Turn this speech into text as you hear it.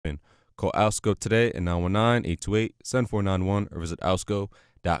Call Alsco today at 919-828-7491 or visit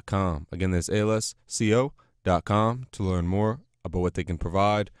alsco.com. Again, that's alsco.com to learn more about what they can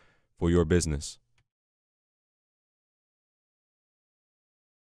provide for your business.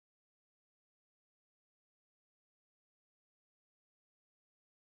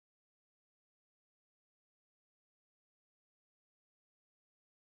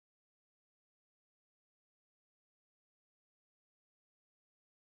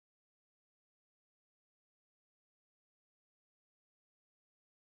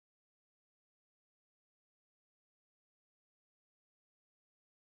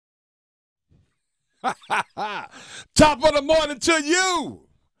 Top of the morning to you.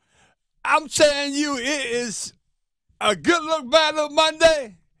 I'm telling you, it is a good look, bad look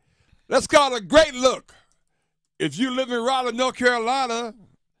Monday. Let's call it a great look. If you live in Raleigh, North Carolina,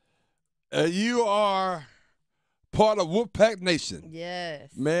 you are part of Wolfpack Nation. Yes.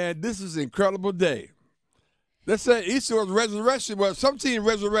 Man, this is an incredible day. Let's say Easter was resurrection. Well, some team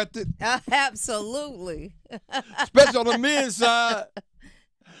resurrected. Absolutely. Especially on the men's side.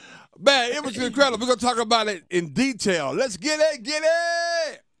 Man, it was incredible. We're going to talk about it in detail. Let's get it, get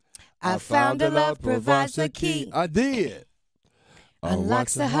it. I found a love provides the key. I did.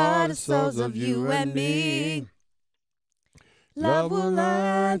 Unlocks the heart and souls of you and me. Love will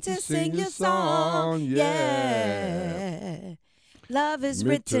learn to sing your song, yeah. Love is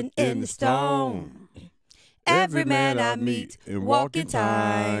written in the stone. Every man I meet in walking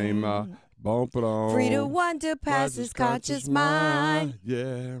time. Free to wander past his conscious mind.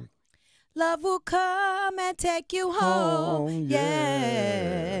 Yeah. Love will come and take you home,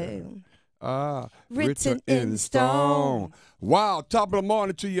 yeah. Written in stone. Wow, top of the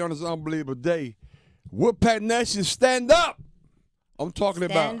morning to you on this unbelievable day. Wolfpack Nation, stand up. I'm talking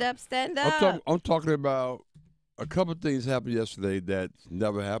Stand up. I'm talking about a couple of things happened yesterday that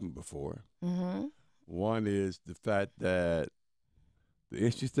never happened before. Mm-hmm. One is the fact that the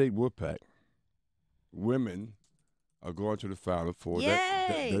NC State Wolfpack women are going to the Final Four.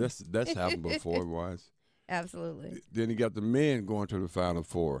 Yay! That's happened before once. Absolutely. Then you got the men going to the Final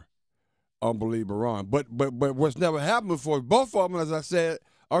Four. Unbelievable run. But what's never happened before, both of them, as I said,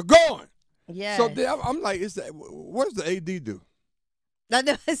 are going. Yeah. So I'm like, what does the AD do? I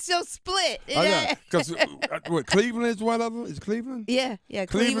know, it's still split. I know. Because what, Cleveland is one of them? Is Cleveland? Yeah.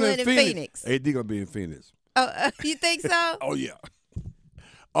 Cleveland and Phoenix. AD going to be in Phoenix. Oh, you think so? Oh, yeah.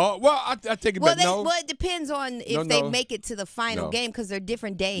 Well, I take it back. Well, it depends on if they make it to the final game because they're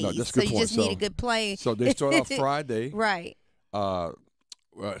different days. No, that's a so good you point. just need a good play. So they start off Friday. Right.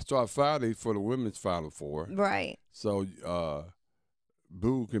 Start Friday for the women's Final Four. Right. So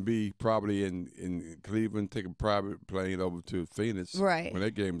Boo can be probably in Cleveland, take a private plane over to Phoenix. Right. When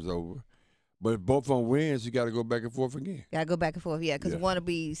that game is over. But if both of them wins, you got to go back and forth again. Got to go back and forth, yeah, because one will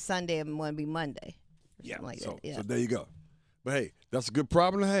be Sunday and one will be Monday. So there you go. But, hey, that's a good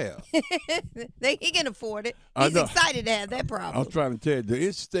problem to have. He can afford it. He's excited to have that problem. I'm trying to tell you, the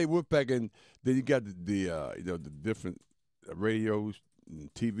NC State Wolfpack, and then you got the different radios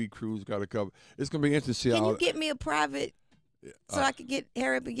and TV crews got to cover. It's going to be interesting. Can you get me a private so I can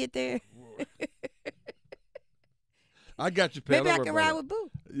hurry up and get there? I got you, pal. Maybe I can ride with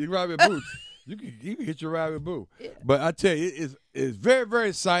Boo. You can ride with Boo. You can get your ride with Boo. Yeah. But I tell you, it's very, very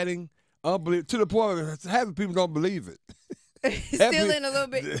exciting. Unbelievable. To the point where half the people don't believe it. Still in a little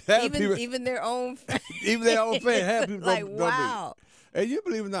bit. Even their own fans. Even their own fans. Half people like, don't wow. And you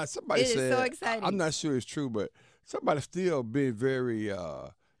believe it or not, somebody said, is so exciting. I'm not sure it's true, but somebody's still being very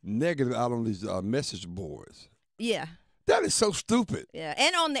negative out on these message boards. Yeah. That is so stupid. Yeah,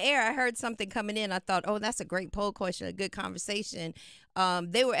 and on the air, I heard something coming in. I thought, oh, that's a great poll question, a good conversation.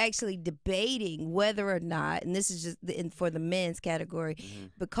 They were actually debating whether or not, and this is just for the men's category,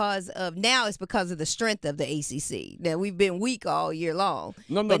 because of the strength of the ACC. Now, we've been weak all year long.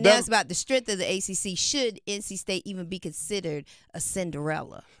 But now it's about the strength of the ACC. Should NC State even be considered a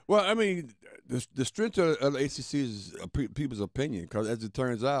Cinderella? Well, I mean, the strength of the ACC is people's opinion, because as it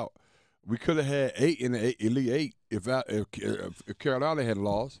turns out, we could have had 8 in the Elite Eight if Carolina had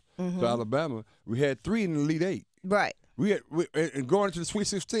lost to Alabama. We had 3 in the Elite Eight. Right. And going into the Sweet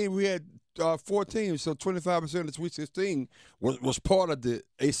 16, we had 4 teams, so 25% of the Sweet 16 was part of the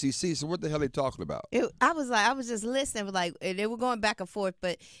ACC. So what the hell are they talking about? I was just listening, they were going back and forth,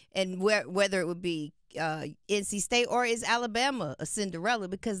 whether it would be NC State or is Alabama a Cinderella,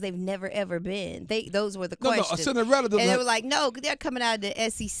 because they've never ever been. Those were the questions. No, a Cinderella doesn't. And they were like, no, they're coming out of the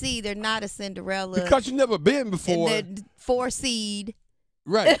SEC. They're not a Cinderella because you've never been before. And they're 4 seed.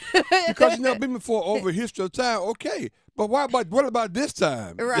 Right. Because you've never been before over history of time. Okay. But what about this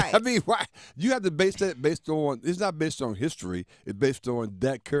time? Right. I mean, why you have to base that based on, it's not based on history, it's based on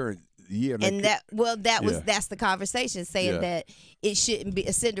that current year. And that's the conversation, saying that it shouldn't be,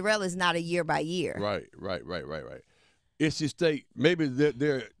 a Cinderella is not a year by year. Right. NC State, maybe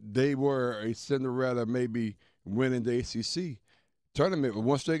they were a Cinderella, maybe winning the ACC tournament, but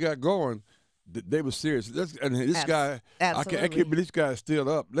once they got going, they were serious. And this guy, I can't believe this guy is still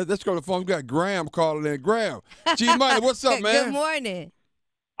up. Let's go to the phone. We got Graham calling in. Graham, G-Money, what's up, man? Good morning.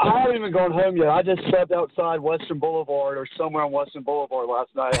 I haven't even gone home yet. I just slept outside Western Boulevard or somewhere on Western Boulevard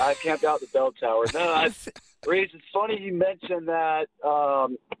last night. I camped out at the Bell Tower. No, Reese, it's funny you mentioned that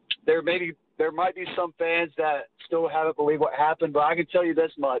there might be some fans that still haven't believed what happened, but I can tell you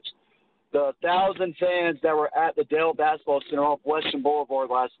this much. The 1,000 fans that were at the Dale Basketball Center off Western Boulevard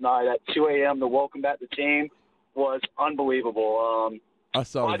last night at 2 a.m. to welcome back the team was unbelievable. I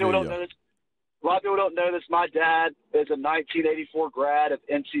saw the A lot of people don't know this. My dad is a 1984 grad of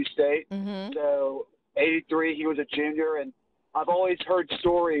NC State. Mm-hmm. So, 83, he was a junior. And I've always heard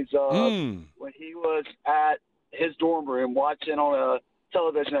stories of when he was at his dorm room watching on a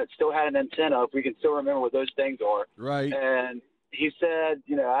television that still had an antenna, if we can still remember what those things are. Right. And he said,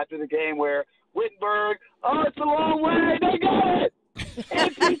 after the game where Wittenberg, it's a long way, they got it!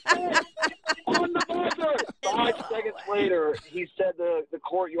 NC State on the buzzer! 5 seconds later, he said the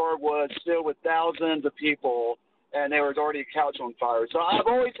courtyard was filled with thousands of people, and there was already a couch on fire. So I've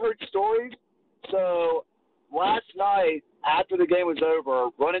always heard stories. So last night, after the game was over,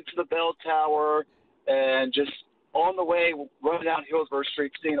 running to the bell tower and just on the way, running down Hillsborough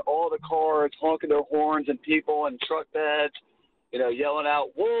Street, seeing all the cars honking their horns and people and truck beds, yelling out,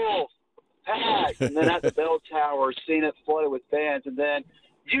 Wolf, Pack, and then at the bell tower, seeing it flooded with fans. And then,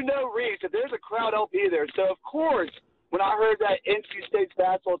 Reese, if there's a crowd, I'll be there. So, of course, when I heard that NC State's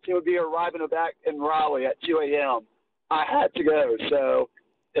basketball team would be arriving back in Raleigh at 2 a.m., I had to go. So,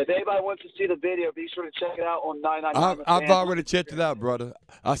 if anybody wants to see the video, be sure to check it out on 999. I've already checked it out, brother.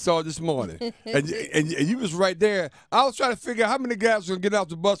 I saw it this morning. and you was right there. I was trying to figure out how many guys were going to get off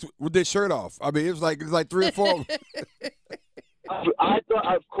the bus with their shirt off. I mean, it was like 3 or 4 of them. I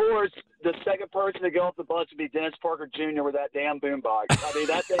thought, of course, the second person to get off the bus would be Dennis Parker Jr. with that damn boombox. I mean,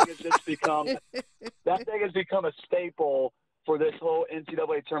 that thing has become a staple for this whole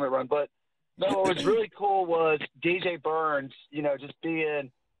NCAA tournament run. But no, what was really cool was DJ Burns, just being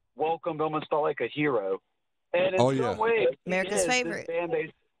welcomed almost felt like a hero. And in some ways, America's favorite.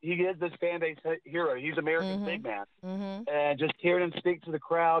 He is this fan base hero. He's America's big man. Mm-hmm. And just hearing him speak to the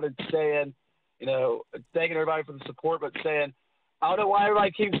crowd and saying, thanking everybody for the support, but saying, I don't know why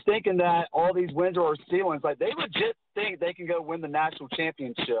everybody keeps thinking that all these wins are our ceilings. Like, they legit think they can go win the national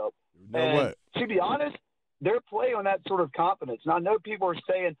championship. And to be honest, they're playing on that sort of confidence. And I know people are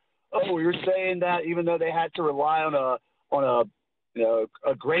saying, oh, you're saying that even though they had to rely on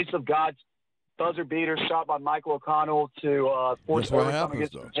a grace of God's buzzer beater shot by Michael O'Connell to force overtime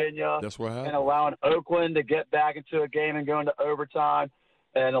against Virginia. That's what happened. And allowing Oakland to get back into a game and go into overtime.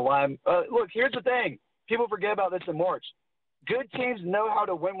 And allowing look, here's the thing. People forget about this in March. Good teams know how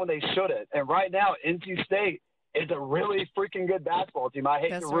to win when they shouldn't. And right now, NC State is a really freaking good basketball team. I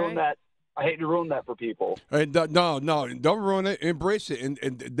hate to ruin that. I hate to ruin that for people. No, don't ruin it. Embrace it,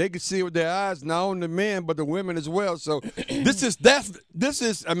 and they can see it with their eyes, not only the men but the women as well. So this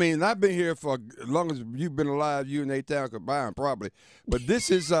is. I mean, I've been here for as long as you've been alive, you and A-Town combined, probably. But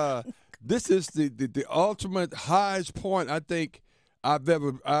this is the ultimate highest point I think I've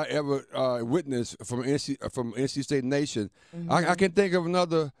ever witnessed from NC State Nation. Mm-hmm. I can think of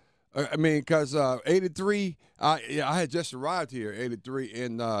another. I mean, because 83, I had just arrived here, 83,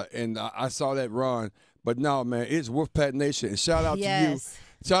 and I saw that run. But no, man, it's Wolfpack Nation. And shout out to you.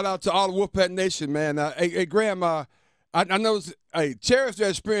 Shout out to all the Wolfpack Nation, man. Hey, Graham, I know. Cherish that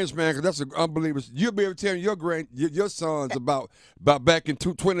experience, man, because that's unbelievable. You'll be able to tell your sons about back in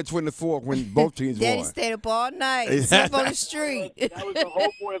 2024 when both teams won. Daddy stayed up all night, slept on the street. That was the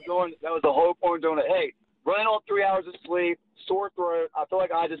whole point of doing it. Hey, running all 3 hours of sleep, sore throat. I feel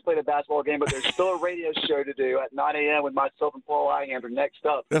like I just played a basketball game, but there's still a radio show to do at 9 a.m. with myself and Paul Ihander next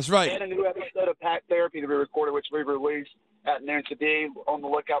up. That's right. And a new episode of Pack Therapy to be recorded, which we released at noon today. On the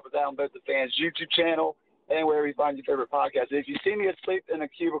lookout for that on both the fans' YouTube channel and wherever you find your favorite podcast. If you see me asleep in a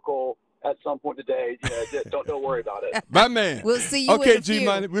cubicle at some point today, don't worry about it. My man. We'll see you. Okay,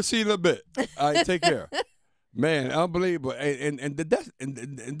 G-Money. We'll see you in a little bit. All right, take care. Man, unbelievable. And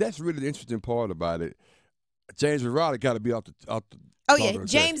that's really the interesting part about it. James Raleigh got to be off the. Oh yeah,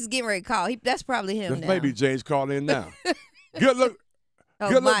 James is getting ready to call. That's probably him now. Maybe James calling in now. Good look.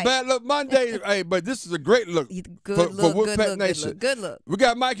 Good Mike. look, bad look Monday. Hey, but this is a great look for Wolfpack Nation. Good look. We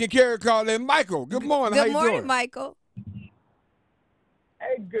got Mike and Carrie calling in. Michael, good morning. How you doing? Good morning, Michael.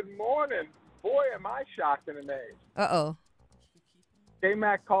 Hey, good morning. Boy, am I shocked and amazed. Uh-oh.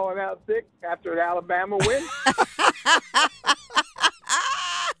 Kmac calling out sick after an Alabama win.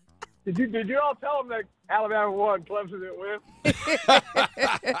 Did you all tell him that Alabama won, Clemson didn't win?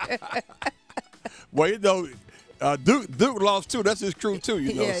 Well, you know, Duke lost too. That's his crew too.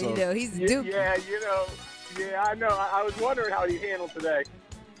 You know. Yeah, so. you know, he's Duke. Yeah, yeah, I know. I was wondering how he handled today.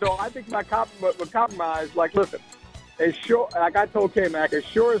 So I think my compromise, like, listen, as sure, like I told Kmac, as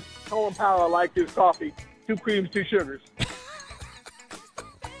sure as Colin Powell liked his coffee, 2 creams, 2 sugars.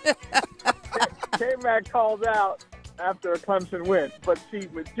 Kmac calls out after a Clemson win. But see,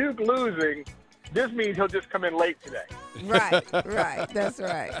 with Duke losing, this means he'll just come in late today. Right. That's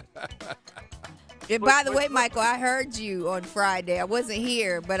right. And by the way, Michael, I heard you on Friday. I wasn't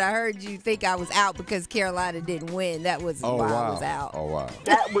here, but I heard you think I was out because Carolina didn't win. That was why I was out. Oh, wow.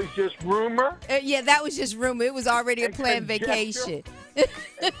 That was just rumor. Yeah, that was just rumor. It was already a planned vacation.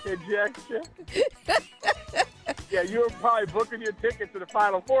 Conjecture. Yeah, you were probably booking your ticket to the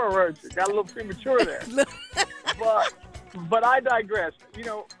Final Four, weren't you? Got a little premature there. But I digress. You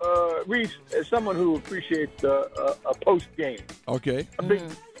know, Reese, as someone who appreciates a post game, Okay.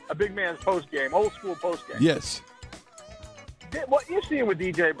 a big man's post game, old school post game. Yes. What you're seeing with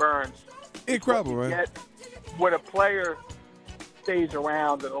DJ Burns, Incredible, man. when a player stays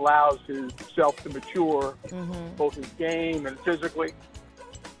around and allows himself to mature, both his game and physically.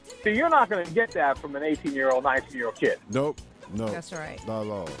 So you're not going to get that from an 18-year-old, 19-year-old kid. Nope. No. That's right. Not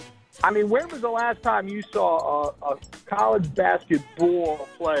at all. I mean, when was the last time you saw a college basketball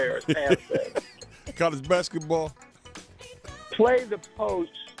player, College basketball. play the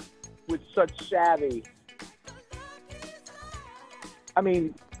post with such savvy? I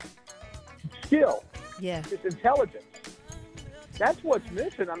mean, skill, Yeah. just intelligence. That's what's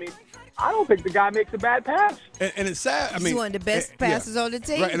missing. I mean, I don't think the guy makes a bad pass. And it's sad. I He's mean, one of the best passes on the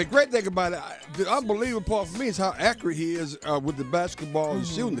team. Right, and the great thing about it, the unbelievable part for me is how accurate he is with the basketball and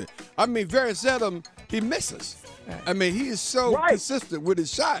shooting it. I mean, very seldom he misses. Right. I mean, he is so consistent with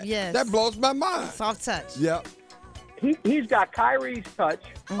his shot. Yes. That blows my mind. Soft touch. Yep. He's got Kyrie's touch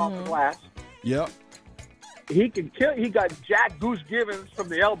off the glass. Yep. He can kill. He got Jack Goose Givens from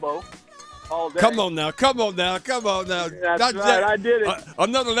the elbow all day. Come on now. Come on now. That's Not right. I did it.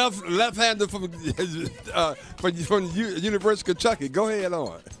 Another left-hander from University of Kentucky. Go ahead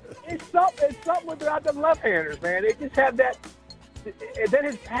on. It's something about them left-handers, man. They just have that. And then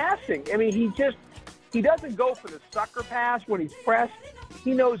his passing. I mean, he doesn't go for the sucker pass when he's pressed.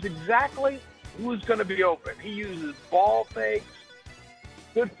 He knows exactly who's going to be open. He uses ball fakes,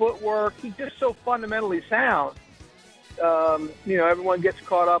 good footwork. He's just so fundamentally sound. You know, everyone gets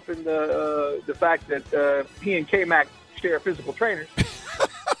caught up in the fact that he and Kmac share physical trainers.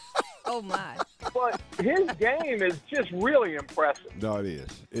 Oh, my. But his game is just really impressive. No, it is.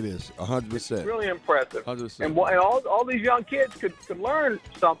 It is 100%. Really impressive. 100%. And all these young kids could learn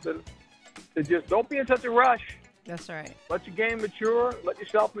something. To just don't be in such a rush. That's right. Let your game mature. Let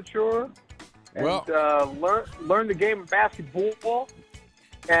yourself mature. And learn the game of basketball.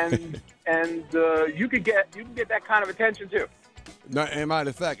 And you can get that kind of attention too. No, and matter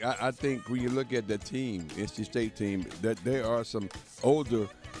of fact, I think when you look at the team, NC State team, that there are some older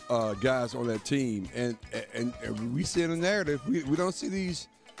guys on that team, and we see in the narrative, we don't see these,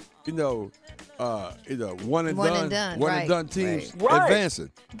 one and done teams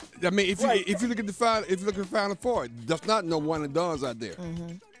advancing. I mean, if you look at the Final Four, there's not no one and dones out there.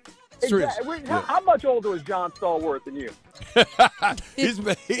 Mm-hmm. Exactly. How much older is John Stallworth than you? He's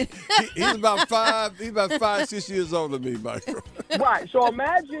about 5-6 years older than me, Michael. Right. So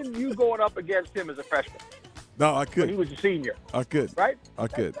imagine you going up against him as a freshman. No, I could. When he was a senior. I could. Right? I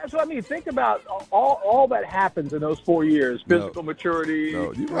could. That's what I mean. Think about all that happens in those 4 years. Physical maturity,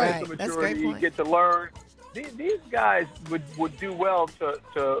 you're mental right. That's a great maturity, you point. get to learn. These guys would do well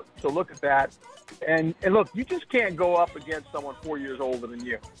to look at that. And look, you just can't go up against someone 4 years older than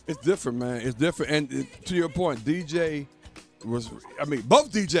you. It's different, man. It's different. And to your point, DJ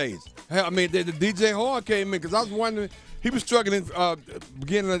both DJs. Hell, I mean, the DJ Horn came in because I was wondering, he was struggling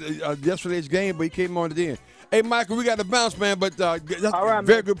beginning of yesterday's game, but he came on at the end. Hey, Michael, we got to bounce, man, but that's right,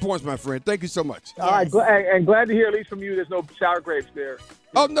 very man. good points, my friend. Thank you so much. Yes. All right, and glad to hear at least from you there's no sour grapes there.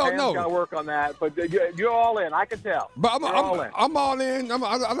 Oh, no. Got to work on that, but you're all in. I can tell. But I'm all in.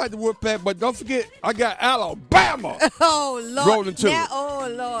 I like the Wolfpack, but don't forget, I got Alabama. Oh, Lord. Rolling too. Oh,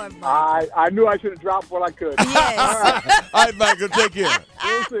 Lord, Michael. I knew I should have dropped what I could. Yes. All right, Michael, take care.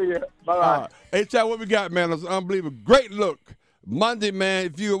 We'll see you. Bye-bye. Hey, Chad, what we got, man? It's unbelievable. Great look. Monday, man,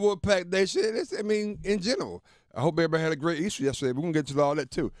 if you're a Wolfpack Nation, in general. I hope everybody had a great Easter yesterday. We're going to get to all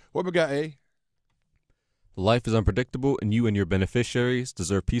that, too. What we got, A? Life is unpredictable, and you and your beneficiaries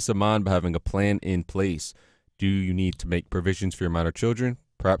deserve peace of mind by having a plan in place. Do you need to make provisions for your minor children,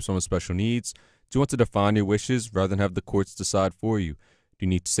 perhaps some with special needs? Do you want to define your wishes rather than have the courts decide for you? Do you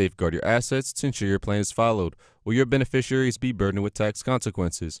need to safeguard your assets to ensure your plan is followed? Will your beneficiaries be burdened with tax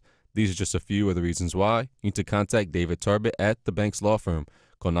consequences? These are just a few of the reasons why you need to contact David Tarbett at the Banks Law Firm.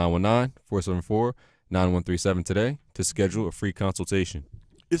 Call 919-474-9137 today to schedule a free consultation.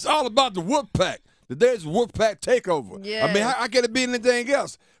 It's all about the Wolfpack. Today's Wolfpack takeover. Yeah. I mean, how can it be anything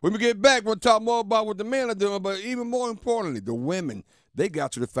else? When we get back, we'll talk more about what the men are doing, but even more importantly, the women. They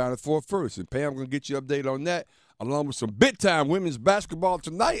got to the Final Four first, and Pam going to get you an update on that, along with some big-time women's basketball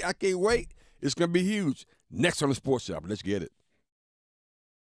tonight. I can't wait. It's going to be huge. Next on the Sports Shop. Let's get it.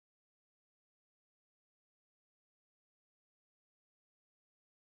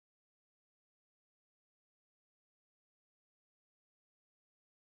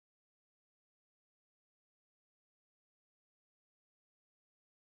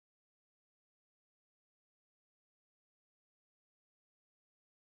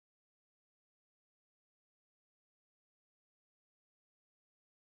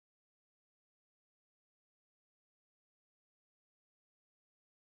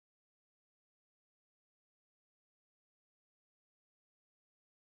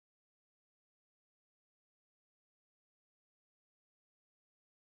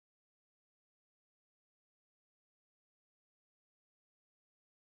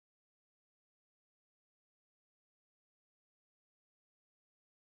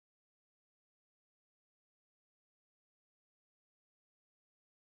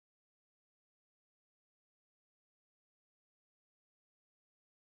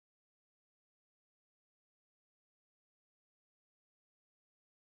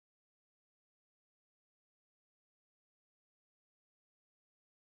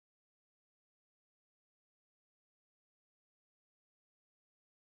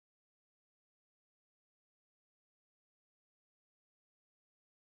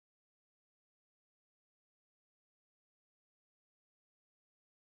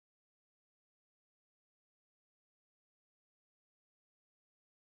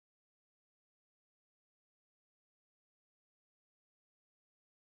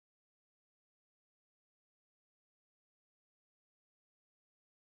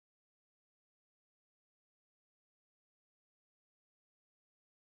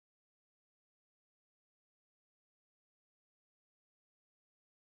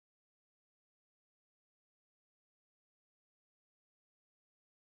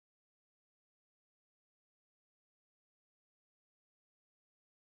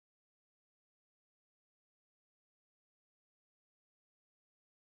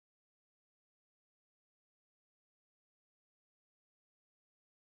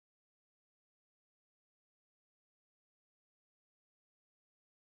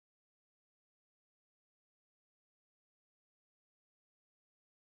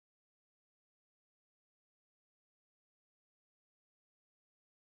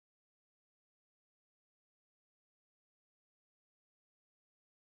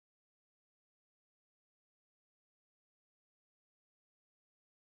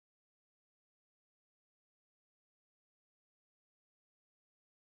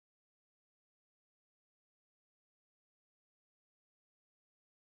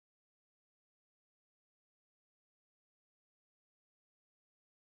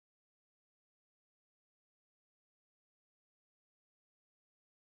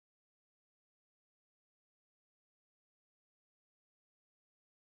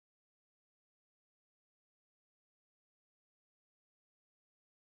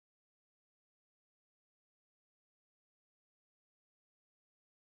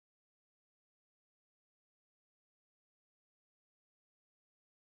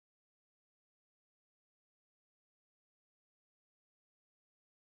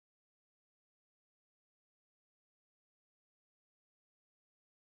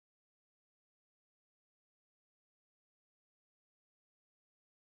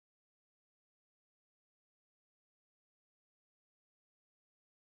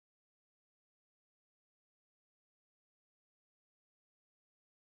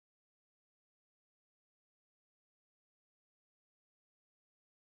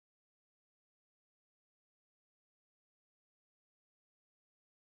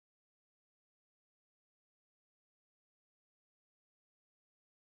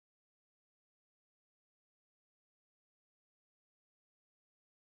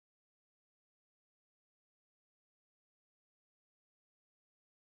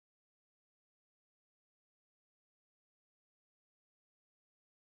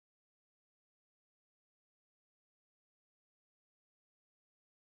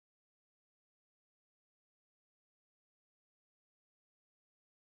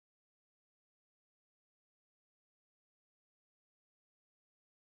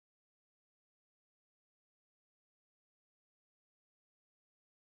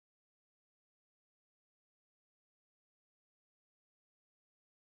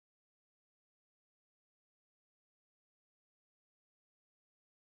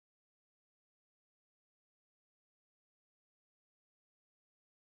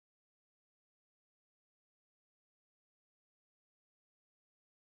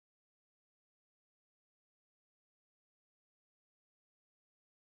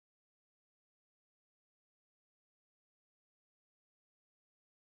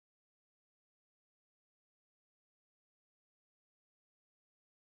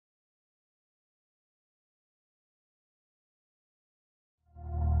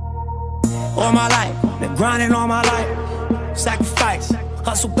 all my life. Been grinding all my life. Sacrifice,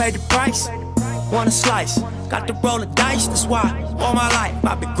 hustle paid the price. Want a slice, got to roll the dice. That's why all my life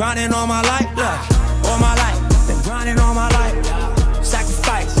I've been grinding all my life. Look, all my life, been grinding all my life.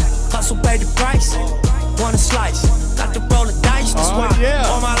 Sacrifice, hustle paid the price. Want a slice, got to roll the dice. That's why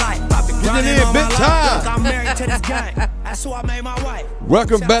all my life I've been grinding all my life. Look, I'm married to this game. That's who I made my wife.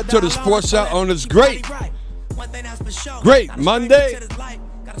 Welcome back to the Sports Shot on this great Monday.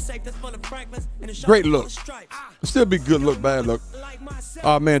 Great look. Still be good look, bad look.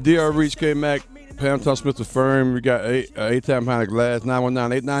 Man, DR Reese, Kmac, Pam Smith the firm. We got A-Time behind the glass,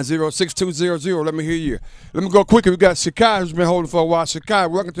 919-890-6200. Let me hear you. Let me go quicker. We got Shakai, who's been holding for a while. Shakai,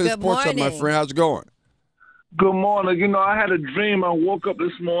 welcome to the Sports Shot, my friend. How's it going? Good morning. You know, I had a dream. I woke up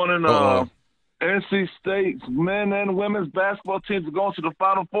this morning. NC State's men and women's basketball teams are going to the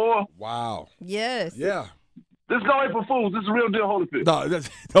Final Four. Wow. Yes. Yeah. This is not April Fool's. This is real deal Holyfield. No,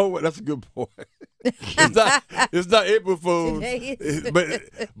 that's a good point. It's not April Fool's,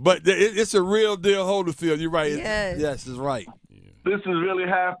 but it's a real deal Holyfield. You're right. Yes, it's right. This is really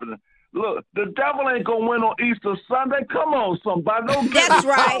happening. Look, the devil ain't gonna win on Easter Sunday. Come on, somebody. That's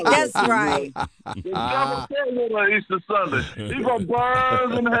right. That's right. The devil can't win on Easter Sunday. He's gonna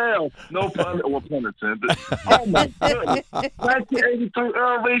burn in hell. No pun intended. Oh my goodness. 1983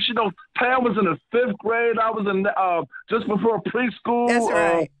 Earl Reese. You know, Pam was in the 5th grade. I was in just before preschool. That's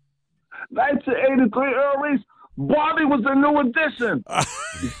right. 1983 Earl Reese. Bobby was the new addition. Oh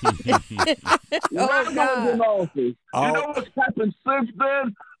God. In office. You know what's happened since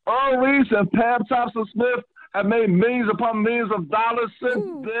then? Earl Reese and Pam Smith have made millions upon millions of dollars since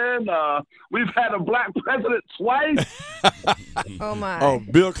then. We've had a black president twice. Oh, my. Oh,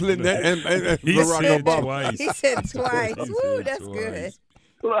 Bill Clinton and Barack Obama. Twice. He said twice. Woo, that's good.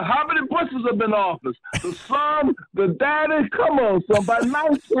 How many Bushes have been in office? The son, the daddy. Come on, somebody.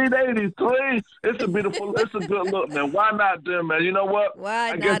 1983. It's a good look, man. Why not them, man? You know what?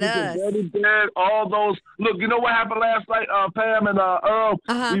 Why I not guess us? We dead. All those. Look, you know what happened last night, Pam and Earl?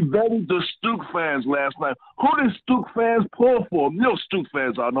 We buried the Stook fans last night. Who did Stook fans pull for? You know Stook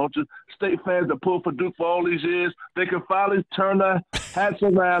fans are, don't you? State fans that pull for Duke for all these years. They can finally turn their hats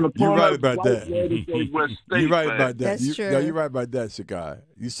around and pull You're right about that. You're right about that. That's true. No, you're right about that, Shakai.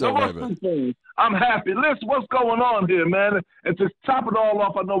 You so right about that. I'm happy. Listen, what's going on here, man? And to top it all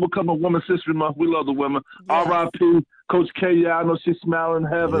off, I know we're coming Women's History Month. We love the women. Yes. R.I.P. Coach K. Yeah, I know she's smiling in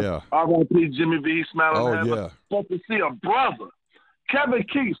heaven. Yeah. R.I.P. Jimmy V. He's smiling in heaven. Yeah. But to see a brother, Kevin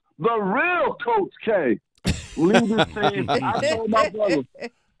Keats, the real Coach K, lead this team. I told my brother,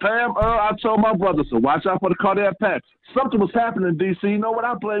 Pam, Earl, I told my brother, so watch out for the cardiac pack. Something was happening in D.C. You know what?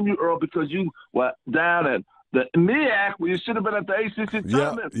 I blame you, Earl, because you were down at the MEAC where you should have been at the ACC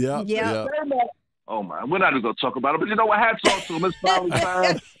tournament. Yeah. Oh, my. We're not even going to talk about it. But you know what? Hats off to him. It's probably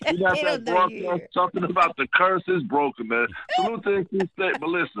time. We got that broadcast talking about the curse is broken, man. Salute to NC State. But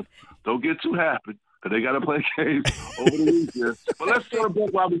listen, don't get too happy because they got to play games over the weekend. But let's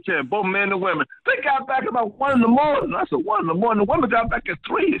celebrate while we can. Both men and women. They got back about 1 in the morning. I said 1 in the morning. The women got back at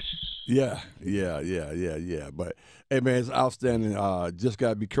 3. Yeah. But, hey, man, it's outstanding. Just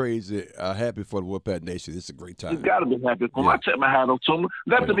got to be crazy. Happy for the Whoop-Pat Nation. It's a great time. You got to be happy for them. I take my hat off to them.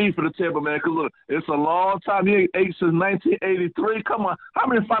 Let them eat for the table, man, because, look, it's a long time. He ain't ate since 1983. Come on. How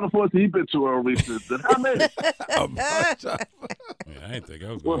many Final Fours have he been to early since then? How many? I didn't think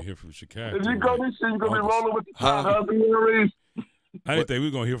I was going to hear from Chicago. If you go this year, you're going to be rolling with the husband, Reese. I didn't think we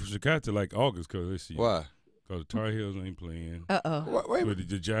were going to hear from Chicago till like August because this year. Why? Because the Tar Heels ain't playing. Wait. But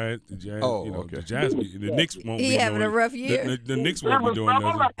the Giants, okay. the Giants, the Knicks won't be doing. He having a rough year. The Knicks won't be doing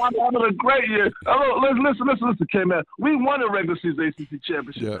nothing. I'm having a great year. Listen, Kmac. We won a regular season ACC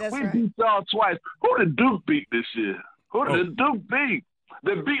championship. We beat y'all twice. Who did Duke beat this year? Who did Duke beat?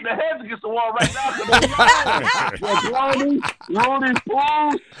 They're beating their heads against the wall right now. They're Rudy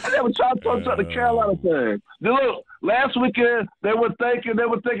fools. They were trying to talk to the Carolina fans. Look, last weekend they were thinking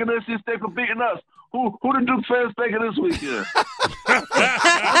NC State for beating us. Who the Duke fans thinking this weekend?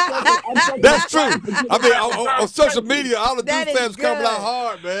 That's true. I mean, on social media, all the Duke fans coming out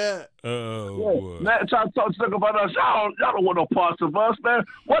hard, man. Oh, man, trying to talk about us. Y'all don't want no parts of us, man.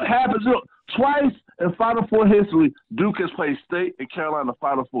 What happens? Look, twice in Final Four history, Duke has played State and Carolina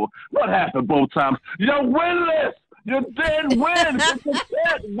Final Four. What happened both times? You're winless. You didn't win. You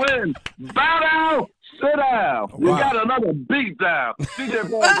can't win. Bow down. Sit down. You got another beat down. DJ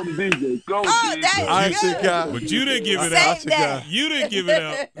Brown for the DJ. Go, DJ. But you didn't give it out. You didn't give it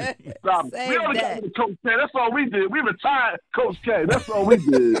out. Stop. We only got rid of Coach K. That's all we did. We retired Coach K. That's all we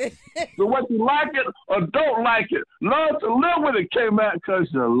did. So whether you like it or don't like it, learn to live with it, Kmac, because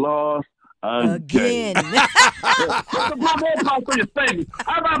you lost Again. Put the blue ball for your face.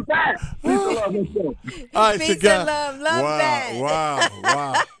 How about that? Peace and love. Let's go. All right, Peace so and love. Love wow, that.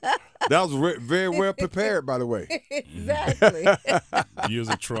 wow. That was very well prepared, by the way. Exactly. Years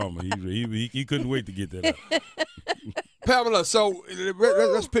of trauma. He couldn't wait to get that out. Pamela, so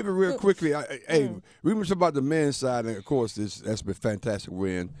let's pivot real quickly. Hey, we were talking about the men's side, and of course, that's been a fantastic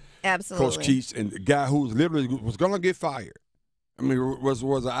win. Absolutely. Coach Keats, and the guy who literally was going to get fired. I mean, was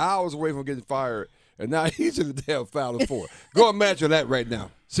hours away from getting fired, and now he's in the damn Final Four. Go imagine that right now.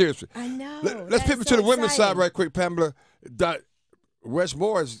 Seriously. I know. Let's pivot so to the women's exciting. side right quick, Pamela. Wes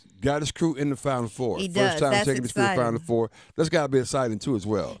Moore's got his crew in the Final Four. He First does. time That's taking his crew to the exciting. Final Four. That's got to be exciting, too, as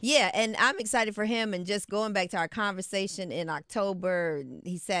well. Yeah, and I'm excited for him. And just going back to our conversation in October,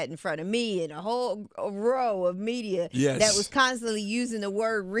 he sat in front of me and a whole row of media that was constantly using the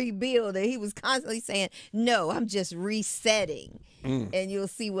word rebuild. And he was constantly saying, no, I'm just resetting. And you'll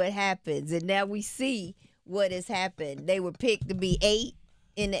see what happens. And now we see what has happened. They were picked to be 8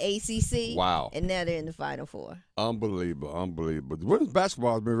 in the ACC. Wow. And now they're in the Final Four. Unbelievable. The women's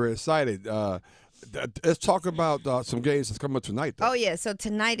basketball has been very excited. Let's talk about some games that's coming up tonight, though. Oh, yeah. So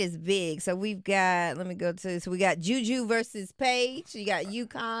tonight is big. So we've got, we got Juju versus Paige. You got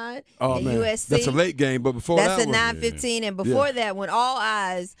UConn and USC. That's a late game, but before That's that at one. 9:15. And before that one, all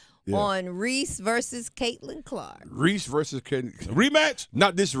eyes on Reese versus Caitlin Clark. Reese versus Caitlin. Rematch?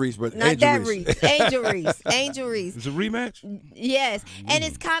 Not this Reese, but Not Angel that Reese. Reese. Angel Reese. Angel Reese. It's a rematch? Yes. And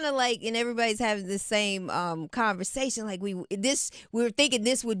it's kind of like, and everybody's having the same conversation. Like we were thinking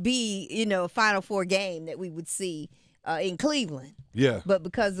this would be, a Final Four game that we would see in Cleveland. Yeah. But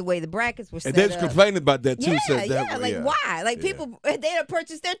because of the way the brackets were set And they was up. complaining about that, too. Why? Like people, they'd have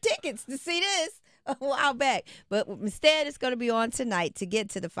purchased their tickets to see this a while back. But instead, it's going to be on tonight to get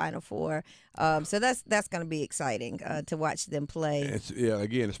to the Final Four. So that's going to be exciting to watch them play.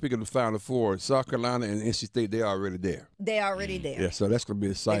 Again, speaking of the Final Four, South Carolina and NC State, they're already there. They're already there. Yeah, so that's going to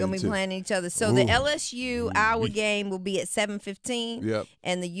be exciting, They're going to be playing each other. So the LSU, our game will be at 7:15. Yep.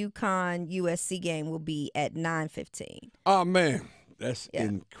 And the UConn USC game will be at 9:15. Oh, man. That's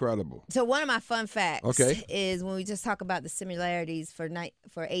incredible. So one of my fun facts Okay. is when we just talk about the similarities for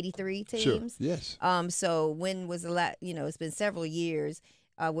 83 teams. Sure. Yes. So when was the last? It's been several years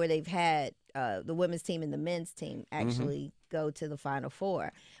where they've had the women's team and the men's team actually go to the Final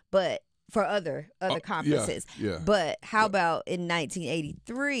Four, but for other conferences. Yeah. But how about in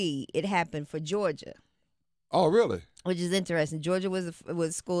 1983? It happened for Georgia. Oh, really? Which is interesting. Georgia was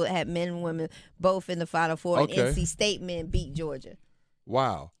a school that had men and women both in the Final Four, Okay. and NC State men beat Georgia.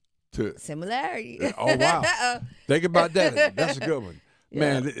 Wow. Similarity. Oh, wow. Think about that. That's a good one.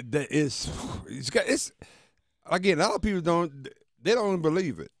 Man, it's again, a lot of people don't even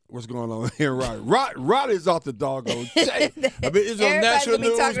believe it. What's going on here, Raleigh's off the doggone chain. I mean, it's on Everybody's national gonna be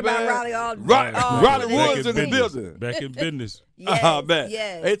news, talking man. about Raleigh all Raleigh all Woods in the week. building. Back in business. Yes, Man.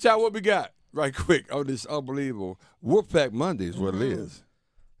 yes. Hey, Ty, what we got right quick on this unbelievable Wolfpack Monday is what it is.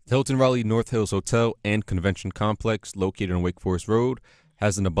 Hilton Raleigh North Hills Hotel and Convention Complex, located on Wake Forest Road,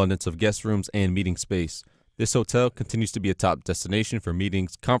 has an abundance of guest rooms and meeting space. This hotel continues to be a top destination for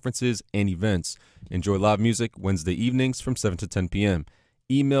meetings, conferences, and events. Enjoy live music Wednesday evenings from 7 to 10 p.m.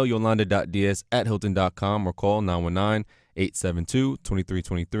 Email yolanda.diaz@hilton.com or call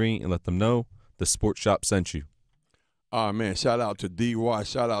 919-872-2323 and let them know the Sports Shop sent you. Oh, man, shout out to D.Y.,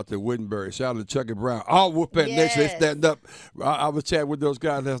 shout out to Wittenberg, shout out to Chucky Brown. All Wolfpack Nation, they stand up. I was chatting with those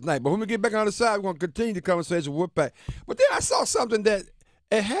guys last night. But when we get back on the side, we're going to continue the conversation with Wolfpack. But then I saw something that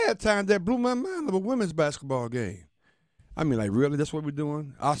at halftime that blew my mind of a women's basketball game. I mean, like, really? That's what we're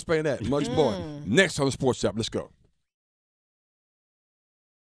doing? I'll explain that much more next on the Sports Shop. Let's go.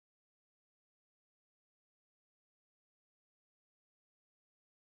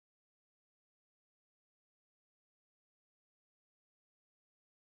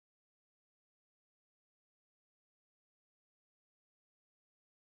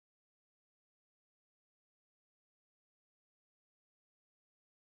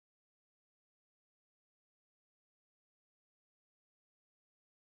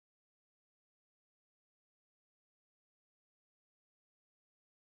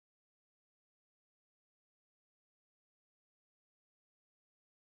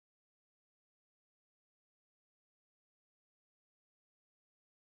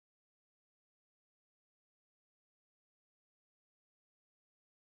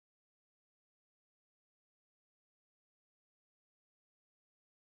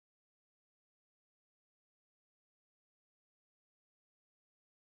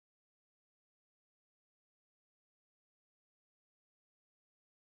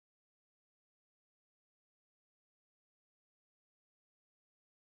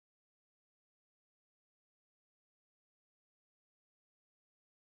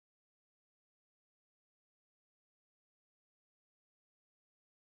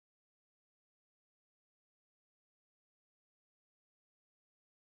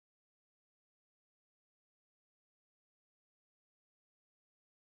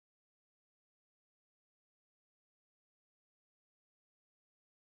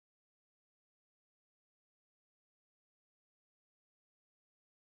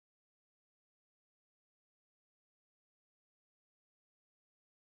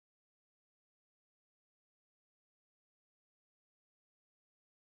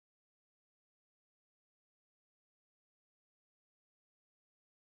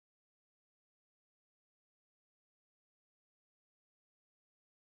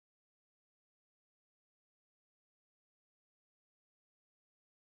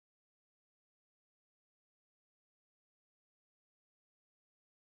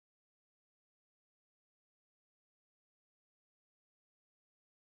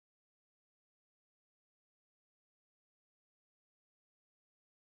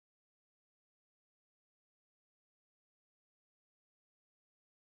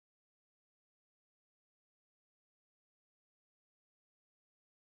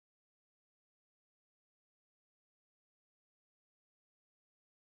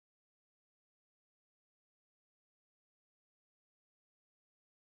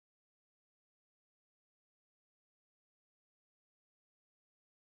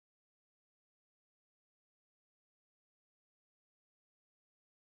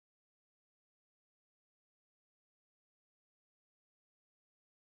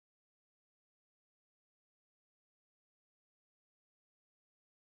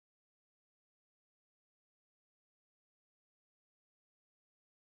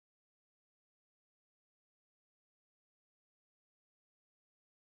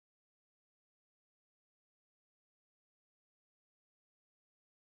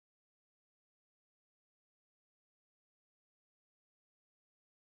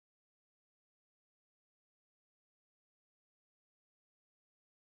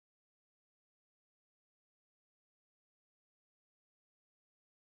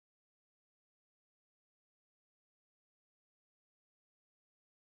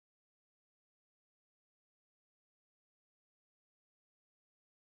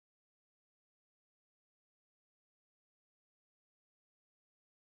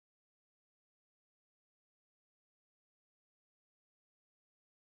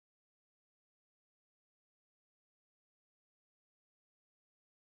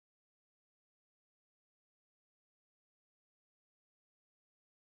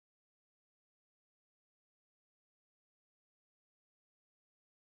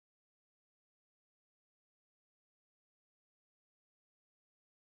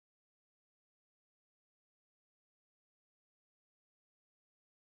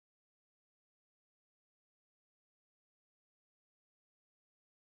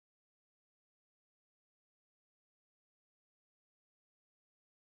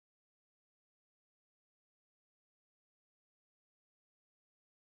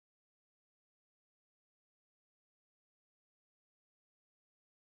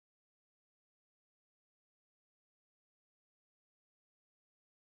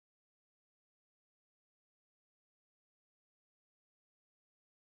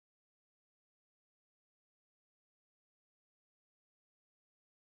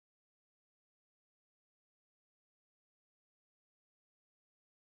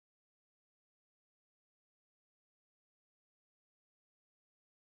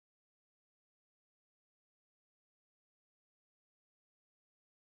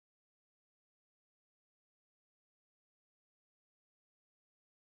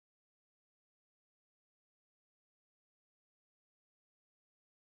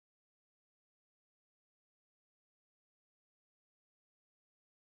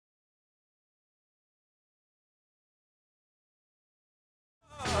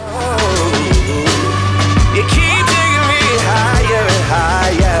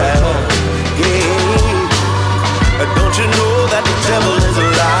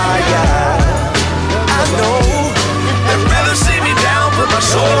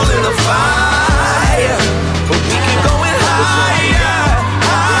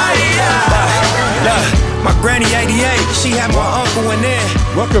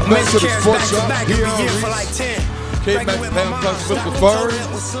 Welcome back to the Carrots Sports back Shop to back here every year for on like 10. Kmac Pam Plus Mr. Furry.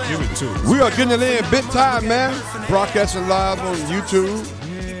 Give it to us. We are getting it in big time, man. Broadcasting live on YouTube.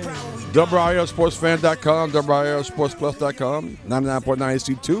 WILSportsFan.com, WILSportsPlus.com, 99.9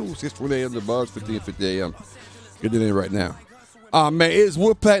 AC2, 6:20 a.m. The Buzz, 15:50 a.m. Getting it in right now. Man, it's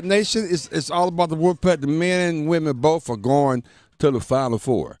Wolfpack Nation. It's all about the Wolfpack. The men and women both are going to the Final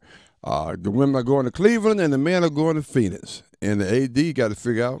Four. The women are going to Cleveland, and the men are going to Phoenix. And the AD got to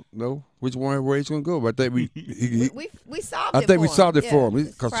figure out, which one where he's going to go. But I think we solved I it think for we solved it him. for him.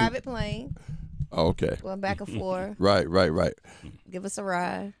 It's a private plane. Oh, okay. Going back and forth. Right. Give us a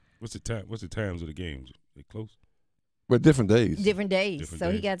ride. What's the time? What's the times of the games? They close. But different days. Different days. Different So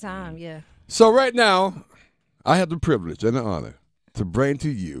he days. got time, yeah. So right now, I have the privilege and the honor to bring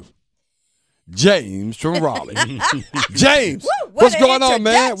to you James from Raleigh. James, Woo, what what's an going on,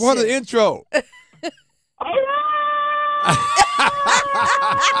 man? What an introduction. intro.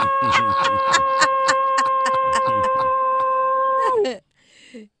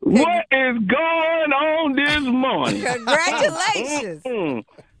 What is going on this morning? Congratulations.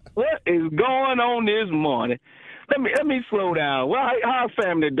 What is going on this morning? Let me slow down. Well, how's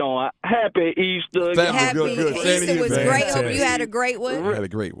family doing? Happy Easter. Family Happy good. Same to Easter you, was man. great. Hope you had a great one. I had a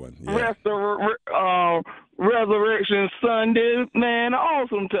great one. Yeah. Resurrection Sunday, man,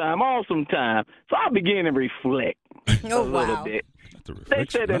 awesome time. So I began to reflect a little wow. bit. They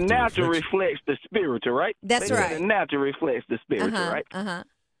said the natural reflects the spiritual, right? That's They right. said the natural reflects the spiritual, right? Uh-huh.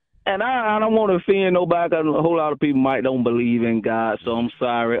 And I don't want to offend nobody because a whole lot of people don't believe in God, so I'm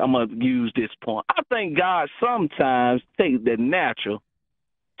sorry. I'm going to use this point. I think God sometimes takes the natural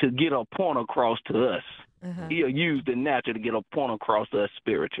to get a point across to us. Uh-huh. He'll use the natural to get a point across to us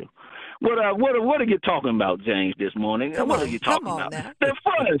spiritual. What are you talking about, James, this morning? What are you talking about? Now. The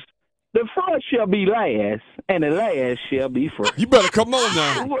first shall be last, and the last shall be first. You better come on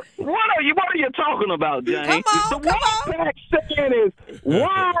now. What are you talking about, James? Come on. Back saying is,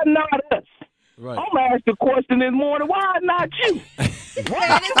 why not us? Right. I'm going to ask the question this morning, why not you?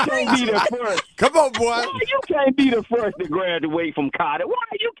 Why you can't be the first? Come on, boy. Why you can't be the first to graduate from college?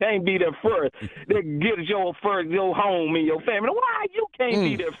 Why you can't be the first to get your home and your family? Why you can't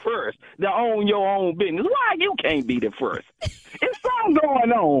be the first to own your own business? Why you can't be the first? It's something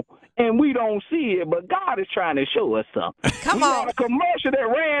going on, and we don't see it, but God is trying to show us something. Come we on. got a commercial that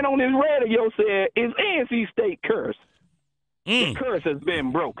ran on his radio said, is NC State cursed? The curse has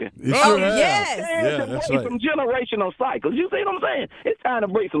been broken. Oh, yes. Yeah, to that's break right. some generational cycles. You see what I'm saying? It's time to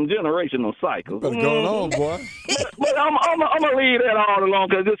break some generational cycles. Better going on, boy. But I'm going to leave that all alone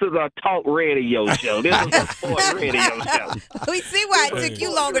because this is a talk radio show. This is a sports radio show. We see why it took you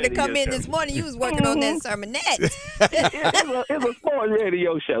longer to come in this morning. You was working on that sermonette. It's a sports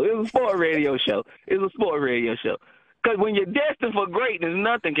radio show. It's a sports radio show. It's a sports radio show. Because when you're destined for greatness,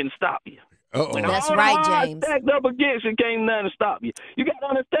 nothing can stop you. When That's all right, the odds James. stacked up against you, can't nothing stop you. You got to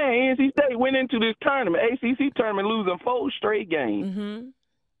understand, NC State went into this tournament, ACC tournament, losing 4 straight games.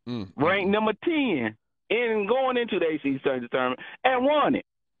 Ranked number 10 in going into the ACC tournament and won it.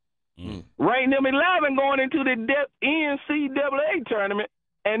 Ranked number 11 going into the NCAA tournament,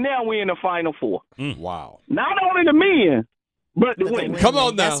 and now we're in the Final Four. Wow. Not only the men, but the women. Come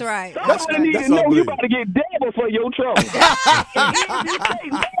on now. That's right. Somebody need to know you got to get double for your trouble. They've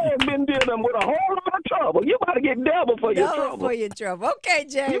been dealing with a whole lot of trouble. You got to get double for your trouble. For your trouble. Okay,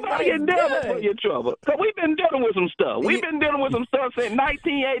 James. You got to get double for your trouble. Because we've been dealing with some stuff. We've been dealing with some stuff since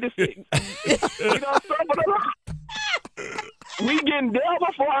 1986. We done suffered a lot. We getting double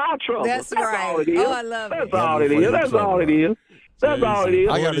for our trouble. That's right. All it is. Oh, I love That's it. all it is. That's all it is. That's all it is.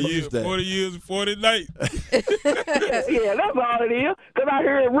 I got to use that. 40 years, 40 nights. Yeah, that's all it is. Because I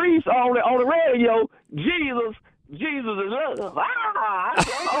heard Reese on the radio, Jesus is love. I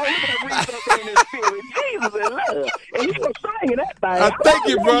look at Reese up there in his spirit. Jesus is love. And he was singing that thing. Thank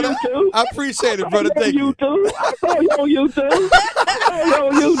you, brother. I appreciate it, brother. Thank you. I saw you on YouTube. I saw you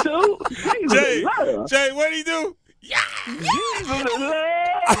on YouTube. Jesus is love. Jay, what'd he do? Jesus is love.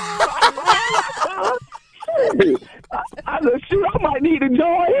 I said, shoot, I might need to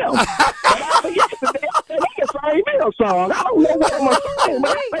join him. But I yesterday, I said, that's a Saint Mill song. I don't know what I'm going to sing,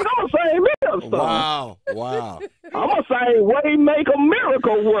 but I think I'm a Saint Mill song. Wow. I'm going to say, Waymaker,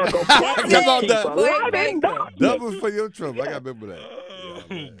 Miracle Worker. Come on, Waymaker. Double for your trouble. I got to remember that.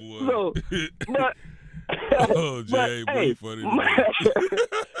 Oh, boy. So, but... Oh, Jay, boy, funny.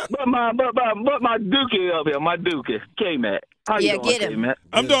 but my Dookie up here, my Dookie, Kmac. How you doing, get him. Kmac?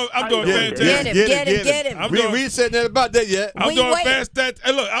 I'm doing fantastic. Get him. We ain't said nothing about that yet. I'm doing fantastic.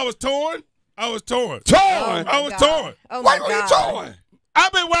 Hey, look, I was torn. Torn? I was torn. Oh, Why my were you God. torn?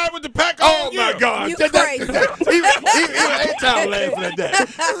 I've been riding with the pack Oh all year. my God! You crazy. Even A-Town laughing at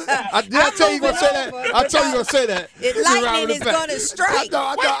that. I tell you gonna say that. I told you gonna say that. Lightning is gonna strike.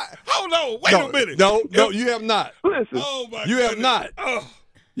 Hold on, wait a minute. No, you have not. Listen, Oh my You have not. Oh.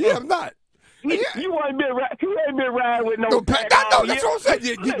 You have not. you ain't been riding with no No, pack. no, that's what I'm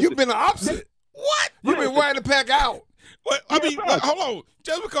saying. You've been the opposite. What? You've been wearing the pack out. What? I mean, hold on.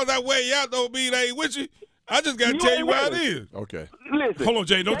 Just because I wear you out don't mean I ain't with you. I just got to tell you why it is. Okay. Listen. Hold on,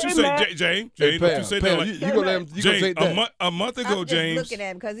 Jane. Don't you say, James, Hey, don't you say that like you gonna let him, you gonna James, take that. a month ago, I'm just James. looking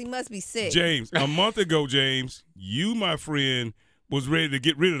at him because he must be sick. James, a month ago, James, you, my friend, was ready to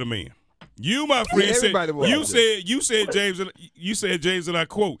get rid of the man. You, my friend, said you said James, and I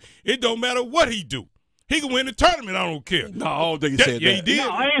quote, "It don't matter what he do. He can win the tournament. I don't care." No, I don't think he said that. Yeah, he did. No,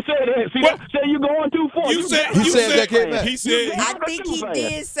 I ain't said that. See, you going too far. You said that, Kmac. He said. I think he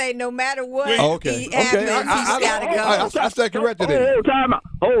did say no matter what Okay. happens, he's got to go. I stand corrected there. Time out.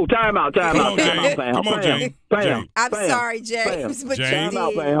 Come on, James. Come on, James. James. I'm sorry, James, but James. you Time out,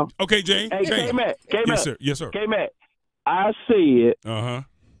 did. fam. Okay, James. Hey, James. Kmac. Yes, sir. Yes, sir. Kmac, I said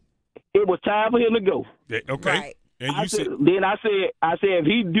it was time for him to go. Okay. Right. And you said. Then I said if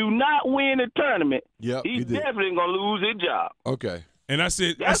he do not win the tournament, Yep, he's you did. definitely gonna lose his job. Okay. And I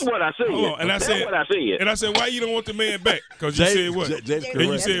said. That's what I said. Hold on. And I That's said. what I said. And I said, why you don't want the man back? Because you said what? James And you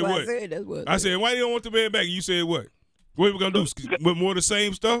correct. said what? I said, why you don't want the man back? And you said what? What we gonna do? With more of the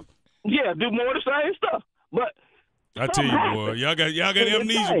same stuff? Yeah, do more of the same stuff. But I tell you, boy, y'all got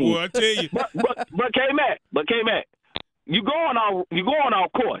amnesia, boy. I tell you. But Kmac, you going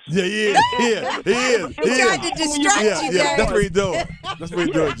off course. Yeah, he is. He tried to distract you, Yeah, James. that's what he's doing. That's what he's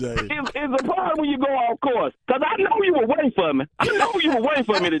doing, James. It's a problem when you go off course. Because I know you were waiting for me. I know you were waiting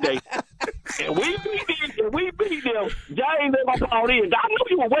for me today. And we beat them. James ain't gonna call in. I know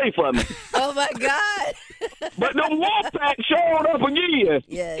you were waiting for me. Oh, my God. But them Wolfpack showed up again.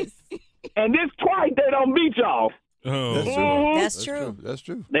 Yes. And this twice they don't beat y'all. Oh, That's true. That's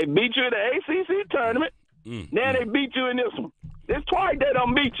true. They beat you in the ACC tournament. Now they beat you in this one. This twice they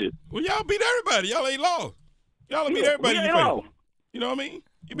don't beat you. well, y'all beat everybody. Y'all ain't lost. Y'all beat everybody. We You ain't face. lost. You know what I mean?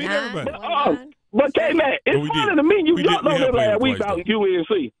 You beat everybody. But K-Man, But we it's funny did. to me. You We jumped did. We on had them last played week twice, about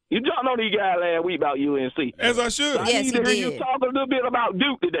UNC. You jumped on these guys last week about UNC. As I should. I Yes, need you to hear did. you talk a little bit about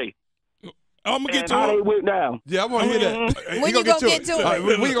Duke today. I'm gonna get And to how they it. went down. Yeah, I want to hear that. When you gonna get to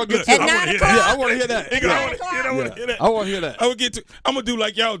it? We gonna get to At it. 9 hear o'clock? Yeah, I want to hear that. I want to hear that. I want to hear that. I would get to. I'm gonna do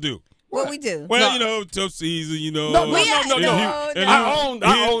like y'all do. What we do? Well, you know, tough season. You know. No, And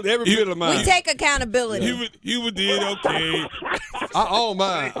I own every bit of mine. We take accountability. You did okay. I own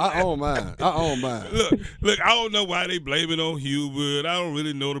mine. Look, I don't know why they blame it on Hubert. I don't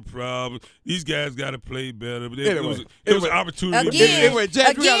really know the problem. These guys got to play better. But it was an opportunity.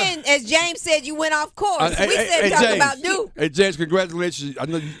 Again, as James said, you went off course. We said talk James, about Duke. Hey, James, congratulations. I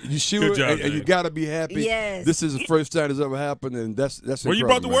know you sure, Good job, and you James. got to be happy. Yes. This is the first time it's ever happened, and that's Well, you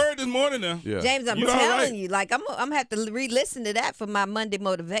brought the word this morning now. Yeah. James, I'm You all telling right. you, like I'm gonna have to re-listen to that for my Monday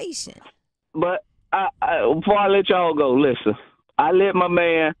motivation. But before I let y'all go, listen. I let my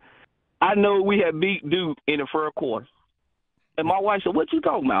man. I know we had beat Duke in the first quarter, and my wife said, "What you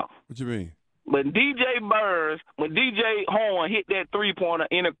talking about?" What you mean? When when DJ Horn hit that 3-pointer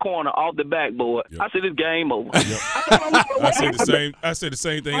in the corner off the backboard, I said, "It's game over." I said the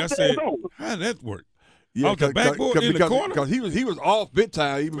same thing. I said, how did that work? Yeah, Off the backboard in the corner? Because he was off big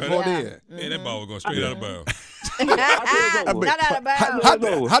time even before then. Man, that ball was going straight out of bounds. Not out of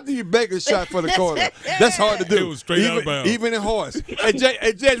bounds. How do you make a shot for the corner? That's hard to do. It was straight out of bounds. Even in horse. Hey,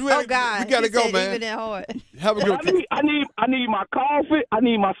 Jay, we Oh God, got to he go, said man. Even in hard. Have a good. I need my coffee. I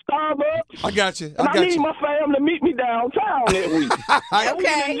need my Starbucks. I got you. And I need my family to meet me downtown that week.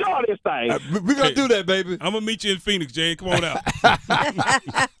 Okay. Enjoy this thing. We're going to do that, baby. I'm going to meet you in Phoenix, Jane. Come on out.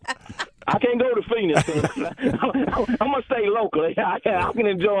 I can't go to Phoenix. I'm gonna stay local. I can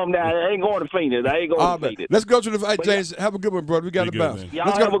enjoy them now. I ain't going to Phoenix. I ain't going to Phoenix. Let's go to the. Hey, James, have a good one, brother. We got to bounce. Y'all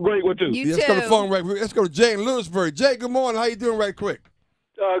have a great one too. You Let's go to too. the phone right. Let's go to Jay in Lewisburg. Jay, good morning. How you doing, right quick?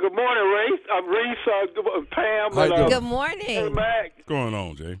 Good morning, Reese. I'm Reese. Pam. How you doing? Good morning. Kmac. What's going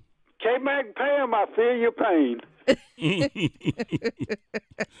on, Jay? Kmac, Pam, I feel your pain.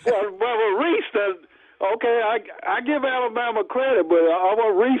 well, Reese does. Okay, I give Alabama credit, but I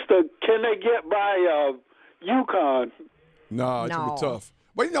want Reese to, can they get by UConn? No, it's gonna be tough.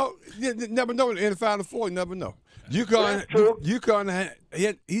 But you never know in the Final Four. You never know. UConn,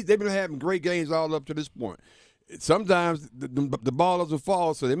 they've been having great games all up to this point. Sometimes the ball doesn't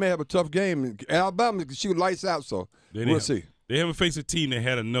fall, so they may have a tough game. Alabama can shoot lights out, so we'll see. They haven't faced a team that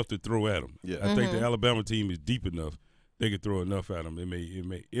had enough to throw at them. Yeah. I think the Alabama team is deep enough; they could throw enough at them.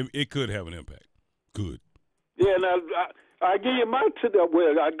 It could have an impact. Good. Yeah, now I give you my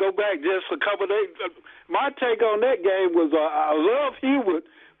well, I go back just a couple of days. My take on that game was I love Hubert,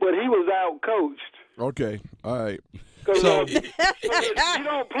 but he was out coached. Okay, all right. So you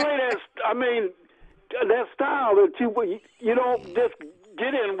don't play that. I mean, that style that you don't just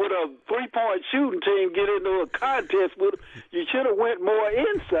get in with a 3-point shooting team, get into a contest with. You should have went more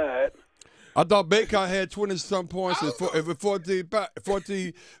inside. I thought Baycott had 20-some points and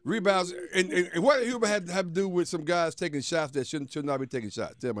 14 rebounds. And what did Hubert have to do with some guys taking shots that should not be taking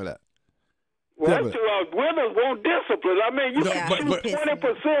shots? Tell me that. Well, that's winners want discipline. I mean, you shoot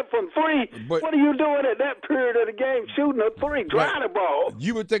 20% from three. What are you doing at that period of the game shooting a three, dry the ball?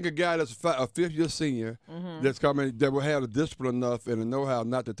 You would think a guy that's a fifth-year senior that's coming that will have the discipline enough and the know-how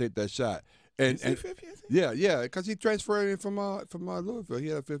not to take that shot. And yeah, because he transferred in from Louisville. He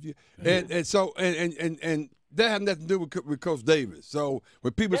had a fifth year, and so that had nothing to do with Coach Davis. So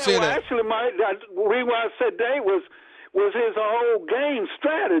when people say that, actually, the reason why I said Dave was his whole game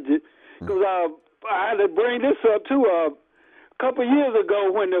strategy. Because I had to bring this up too. A couple of years ago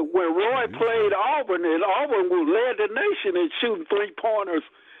when Roy played Auburn, and Auburn led the nation in shooting 3-pointers,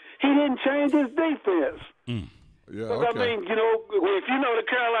 he didn't change his defense. Yeah, okay. I mean, if you know the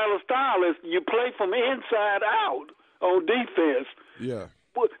Carolina style is you play from inside out on defense. Yeah.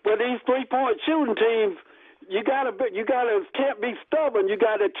 But these 3-point shooting teams, you gotta can't be stubborn. You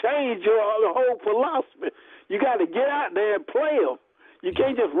gotta change your whole philosophy. You gotta get out there and play them. You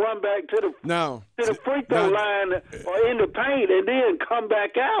can't just run back to the free throw line or in the paint and then come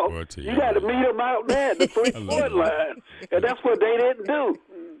back out. You got to meet them out there at the 3-point line, and that's what they didn't do.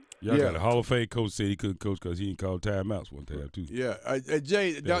 Y'all got a Hall of Fame coach said he couldn't coach because he didn't call timeouts one time too. Yeah,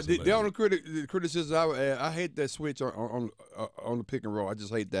 Jay, the only criticism I hate that switch on the pick and roll. I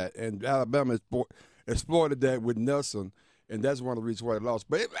just hate that, and Alabama exploited that with Nelson. And that's one of the reasons why they lost.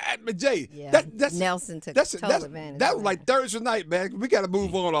 But Jay, that's Nelson took total advantage. That was like Thursday night, man. We got to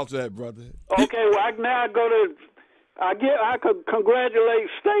move on off that, brother. Okay, well, I could congratulate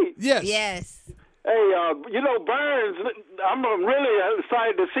State. Yes. Hey, Burns, I'm really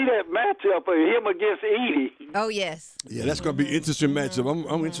excited to see that matchup of him against Edie. Oh, yes. Yeah, that's going to be an interesting matchup.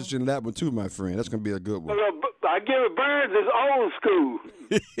 I'm interested in that one too, my friend. That's going to be a good one. I give it Burns is old school.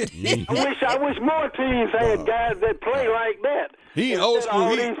 I wish more teams had guys that play like that. He old school.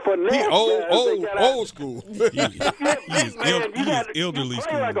 He old school. He's elderly play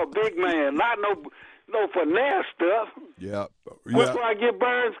school. like a big man, not no finesse stuff. Yeah. That's why I give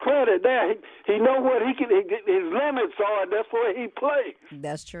Burns credit there. He know what his limits are, and that's where he plays.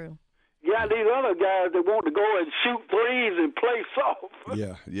 That's true. You got these other guys that want to go and shoot threes and play soft.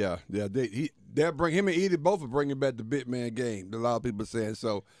 Yeah. They'll bring him and Edie both will bring him back the big man game. A lot of people saying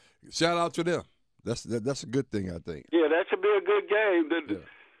so. Shout out to them. That's a good thing, I think. Yeah, that should be a good game.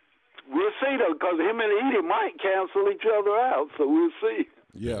 We'll see though, because him and Edie might cancel each other out. So we'll see.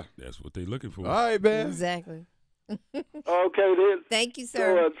 Yeah, that's what they're looking for. All right, man. Exactly. Okay, then. Thank you,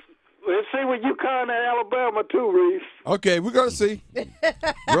 sir. So, let's see what UConn and Alabama too, Reese. Okay, we're gonna see.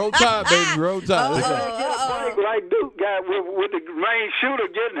 Roll Tide, baby. Roll Tide. Like Duke got with the main shooter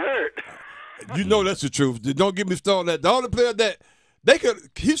getting hurt. You know that's the truth. Don't get me started. The only player that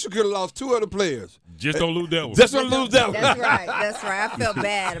Houston could have lost 2 other players. Just don't lose that one. Just don't lose that one. That's right. I felt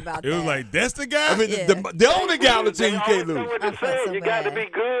bad about that. It was like, that's the guy? I mean, the only guy on the team you can't lose. You got to be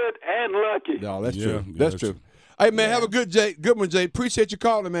good and lucky. No, that's true. That's true. Hey, man, have a good one, Jay. Appreciate you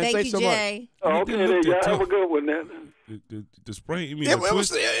calling, man. Thanks so Jay. much. Okay, then, y'all have a good one, then. The sprain, I mean, it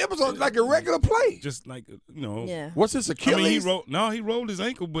was like a regular play. Just like, Yeah. What's his Achilles? I mean, he rolled his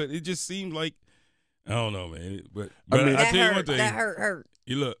ankle, but it just seemed like, I don't know, man. But I tell you one thing. That hurt.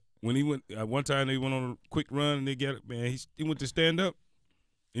 You look, when he went, one time they went on a quick run and they got it, man, he went to stand up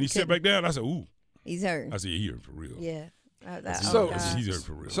and he sat back down. I said, ooh. He's hurt. I said, he hurt for real. Yeah. He's hurt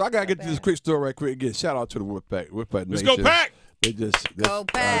for real. So I got to get to this quick story right quick. Again, shout out to the Wolfpack Nation. Let's go, Pack. Go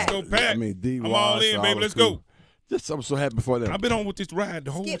Pack. Let's go, Pack. I mean, I'm all in, baby. Let's go. I'm so happy for them. I've been on with this ride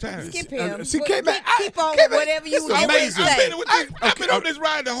the whole time. Skip him. See, Kmac, keep on with whatever you want. Amazing. I've been on this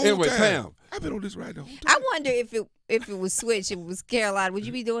ride the whole time. Pam. I've been on this ride the whole time. I wonder if it was switched, if it was Carolina, would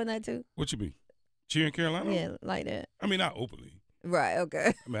you be doing that too? What you mean? Cheering Carolina? Yeah, like that. I mean, not openly. Right.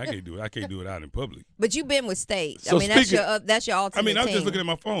 Okay. I mean, I can't do it. I can't do it out in public. But you've been with State. So I mean, that's your ultimate. I mean, I was team. just looking at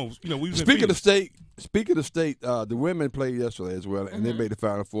my phone. We was Speaking of State, the women played yesterday as well, and they made the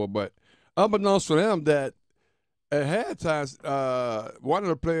Final Four. But unbeknownst to them, that at halftime, one of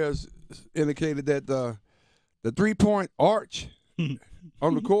the players indicated that the 3-point arch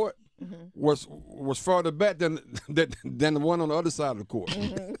on the court was farther back than the one on the other side of the court.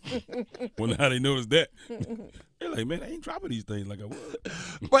 Wonder how they noticed that. They're like, man, I ain't dropping these things like I was.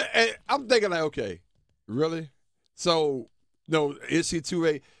 But I'm thinking like, okay, really? So, no,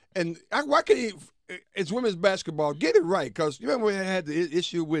 NC2A. And why can't he, it's women's basketball, get it right. Because you remember we had the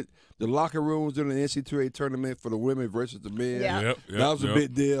issue with the locker rooms during the NC2A tournament for the women versus the men? Yeah. Yep, That was a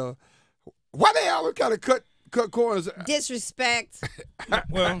big deal. Why they always kind of cut corners? Disrespect.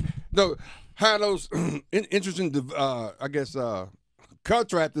 Well, No, how those interesting, I guess,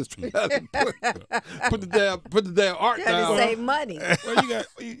 contractors try to put the damn art Trying to down. save money. well,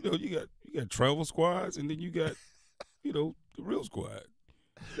 you got travel squads, and then you got the real squad.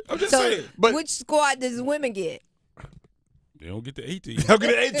 I'm just saying. But which squad does women get? They don't get the 18. They'll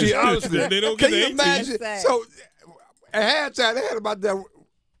get the 18, honestly. They don't Can get the you 18. imagine? That's sad. So at halftime, they had about that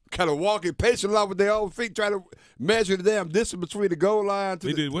kind of walking, pacing along with their own feet, trying to measure the damn distance between the goal line.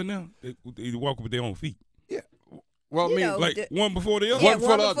 They did what now? They walk with their own feet. Yeah. Well, I You mean, know, Like one before the other. Yeah,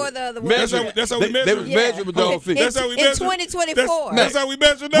 one one before the other one. That's how we measure. They was Yeah. measuring with their own feet. That's how we in measure. 2024. That's how we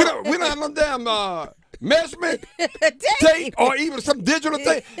measure now. We don't have no damn measurement Dang. tape or even some digital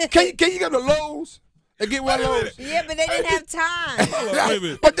thing. Can you go to Lowe's and get one of those? Yeah, but they didn't have time. Hold on, wait a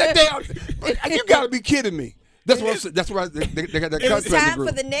minute. But you got to be kidding me. That's what I'm saying. That's why they got that It was contract time for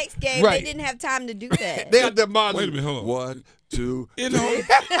agreement. the next game. Right. They didn't have time to do that. They had their minds. Wait a minute, hold on. 1, 2.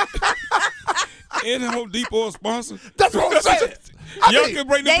 In Home Depot a sponsor. That's what I'm saying. Y'all can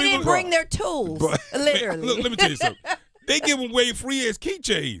bring the They people. didn't bring their tools. Literally. Look, let me tell you something. They give them away free as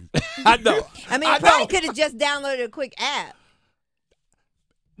keychains. I know. I mean, I probably know. could have just downloaded a quick app.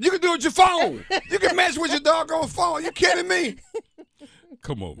 You can do it with your phone. You can mess with your doggone phone. You kidding me?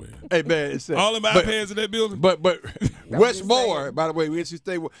 Come on, man. Hey man, it's All them iPads in that building. But Westmore, by the way, NC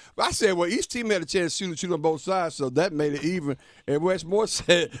State. But I said, well, each team had a chance to shoot on both sides, so that made it even. And Westmore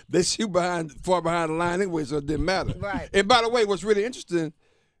said they shoot far behind the line anyway, so it didn't matter. Right. And by the way, what's really interesting,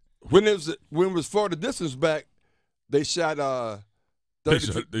 when it was for the distance back, they shot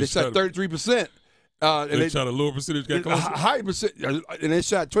 33%. And they shot a lower percentage. Got a closer. high percent, and they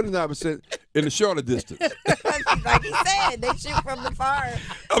shot 29% in the shorter distance. Like he said, they shoot from the far.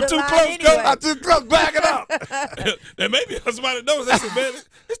 I'm the too line close, anyway. Coach. I'm too close. Back it up. And maybe somebody knows. They said, man,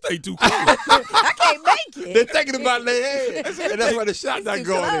 this thing too close. I can't make it. They're thinking about their head, and that's why the shot It's not too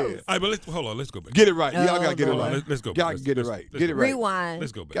going close. in. All right, but hold on. Let's go back. Get it right. Y'all gotta get it Lord. right. Let's go back. Y'all get it right. Let's Get it right. Rewind.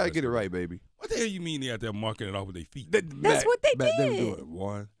 Let's go back. Gotta Let's get it go back. right, baby. What the hell you mean they out there marking it off with their feet? That's what they Let them did. do it.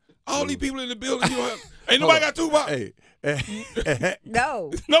 1. All these people in the building, you don't have. Ain't nobody got two box. Hey.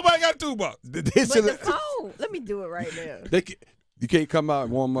 No. Nobody got two box. But the phone. Let me do it right now. You can't come out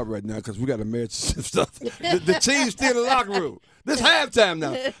and warm up right now because we got to match some stuff. The team's still in the locker room. This halftime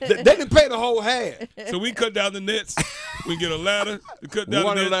now. They didn't pay the whole half. So we cut down the nets. We can get a ladder. We cut down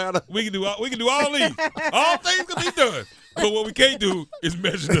One the nets. ladder. We can do all these. All things can be done. But what we can't do is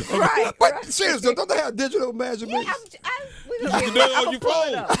measure them. Right. But seriously, don't they have digital measurements? We You can do it on your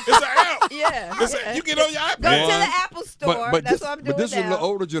phone. It's an app. Yeah. You get on your iPad. Go to the Apple Store. But That's this, what I'm doing but this is a now. little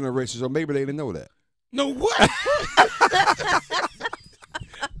older generation, so maybe they didn't know that. No what?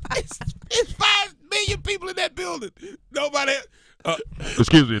 it's 5 million people in that building. Nobody.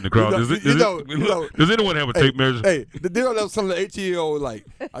 Excuse me, in the crowd. You know, Does anyone have a tape measure? Hey, the deal that some of the 18-year-old like,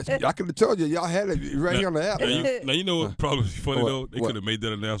 I could have told you, y'all had it right here on the app. Now you know what probably funny What? though? They What? could have made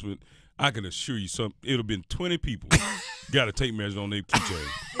that announcement. I can assure you, it'd have been 20 people got a tape measure on their keychain.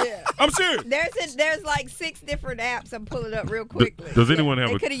 Yeah. I'm serious. There's like 6 different apps. I'm pulling up real quickly. Does anyone have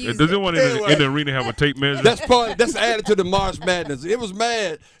They a? coulda used Does it. anyone in the arena have a tape measure? That's added to the March Madness. It was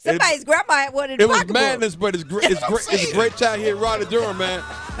mad. Somebody's grandma had one in the It was pocketbook. madness, but it's great. It's a great time here in Raleigh, Durham, man.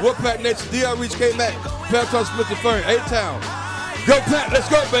 Wolfpack Nation, DR Reese, Kmac, Pelton Smith and Fern, A-Town. Go Pat, let's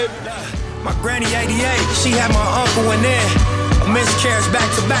go, baby. My granny 88, she had my uncle in there. A miscarriage back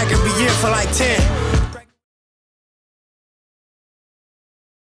to back every year for like 10.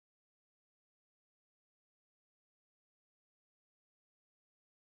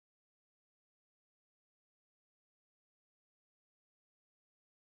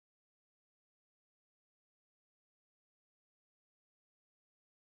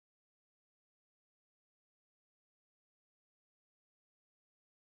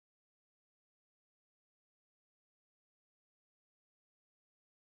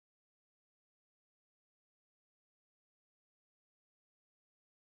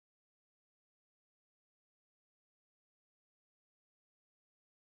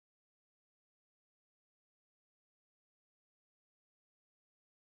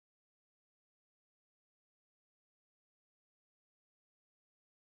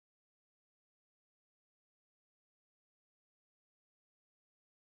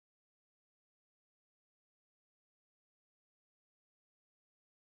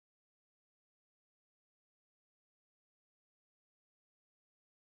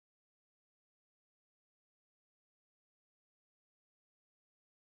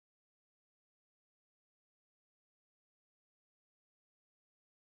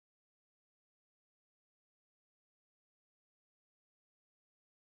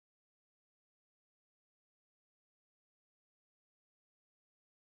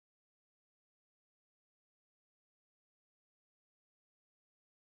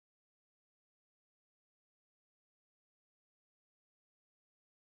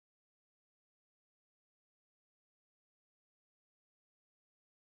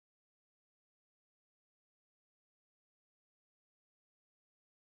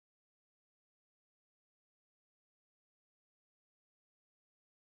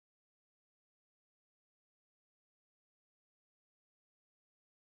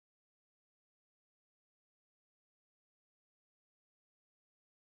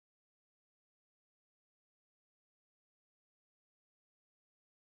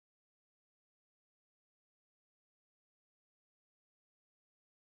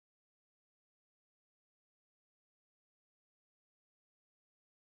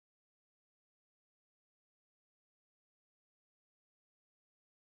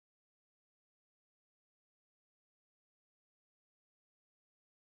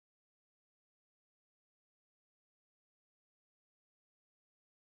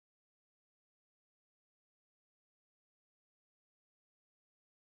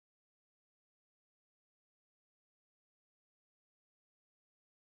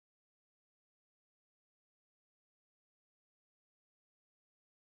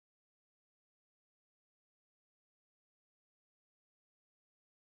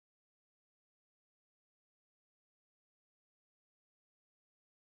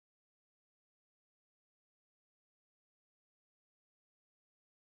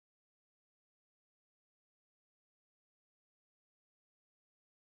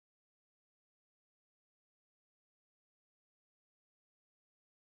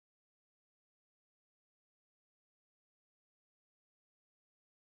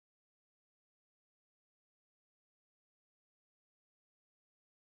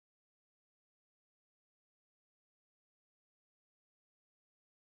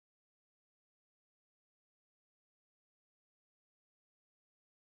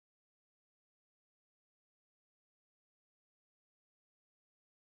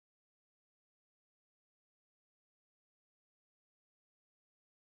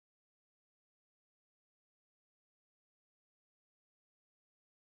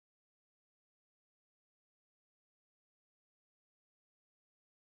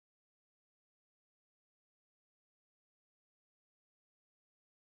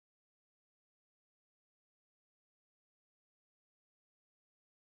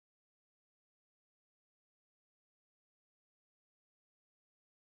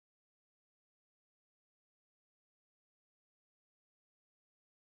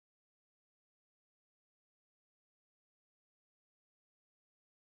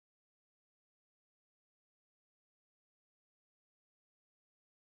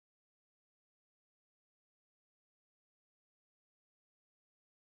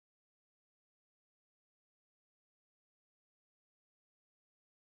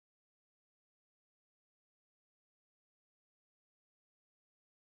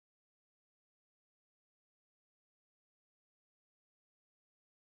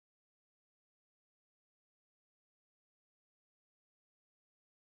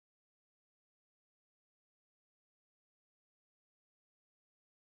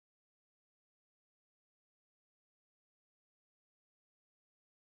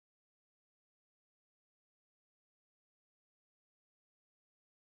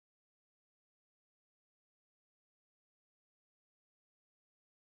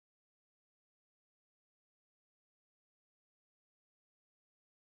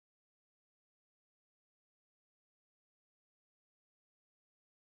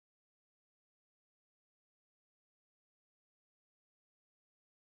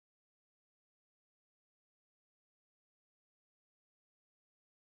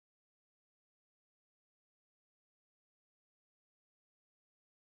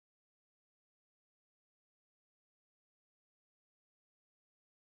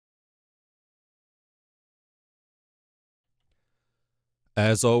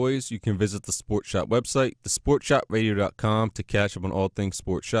 As always, you can visit the Sports Shop website, thesportshopradio.com, to catch up on all things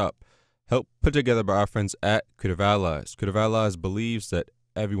Sports Shop. Help put together by our friends at Creative Allies. Creative Allies believes that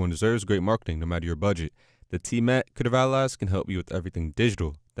everyone deserves great marketing, no matter your budget. The team at Creative Allies can help you with everything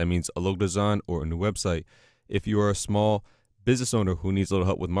digital. That means a logo design or a new website. If you are a small business owner who needs a little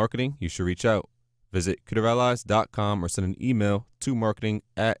help with marketing, you should reach out. Visit creativeallies.com or send an email to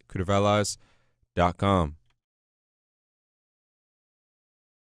marketing@creativeallies.com.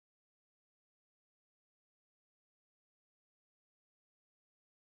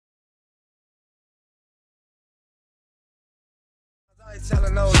 I ain't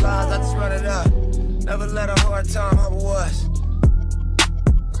telling no lies, I just run it up. Never let a hard time humble us.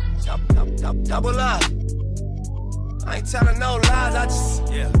 Double up. I ain't telling no lies, I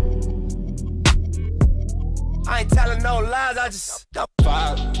just, yeah. I ain't telling no lies, I just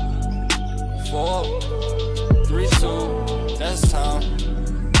 5, 4, 3, 2, that's time.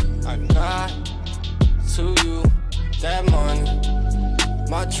 I got to you that money,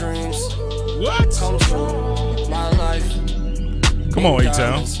 my dreams, what? Come true, my life. Come on,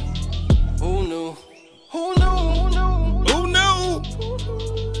 A-Town. Who knew? Who knew? Who knew?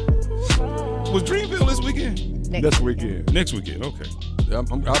 Was Dreamville this weekend? Next weekend. Next weekend, okay.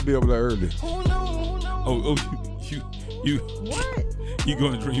 I'll be over there early. Oh, you. What? You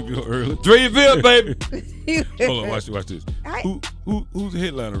going to Dreamville early? Dreamville, baby. Hold on, watch this. Who's the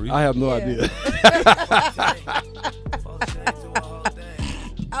headliner, Reese? I have no idea.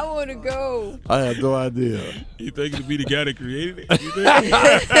 I want to go. I have no idea. You think it'll be the guy that created it? You think?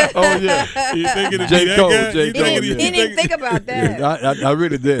 Oh, yeah. You think it'll be J. that Cole, guy? J. Cole, He didn't think about that. Yeah, I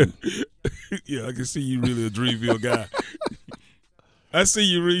really did. Yeah, I can see you really a Dreamville guy. I see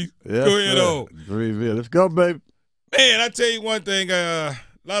you, Reese. Yes, go ahead on. Dreamville. Let's go, baby. Man, I tell you one thing. A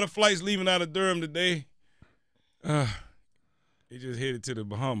lot of flights leaving out of Durham today. They just headed to the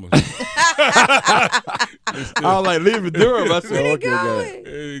Bahamas. I was like, leaving Durham. I said, okay, going?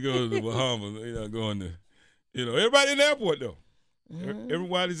 They go to the Bahamas. They're not going to, everybody in the airport, though. Mm-hmm.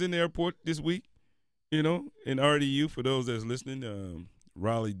 Everybody's in the airport this week, in RDU, for those that's listening,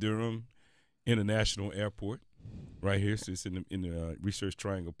 Raleigh-Durham International Airport, right here, sits in the Research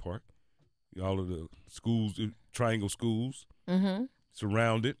Triangle Park. All of the schools, Triangle schools,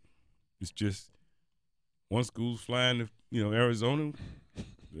 surrounded. It's just one school's flying to, Arizona.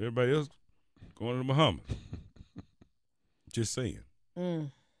 Everybody else going to the Bahamas. Just saying.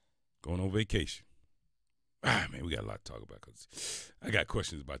 Going on vacation. Man, we got a lot to talk about because I got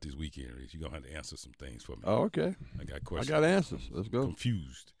questions about this weekend, Reese. You're going to have to answer some things for me. Oh, okay. I got questions. I got answers. Let's go.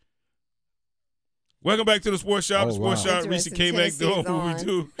 Confused. Welcome back to the Sports Shop. Oh, Sports wow. Shop. Reese and Kmac doing what we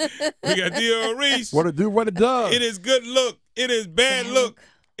do. We got D.R. Reese. What it do, what it does. It is good look. It is bad look.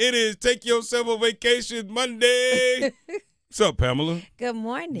 It is take yourself a vacation Monday. What's up, Pamela? Good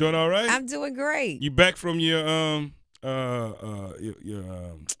morning. Doing all right? I'm doing great. You back from your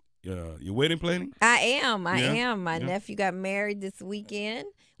wedding planning? I am. My nephew got married this weekend.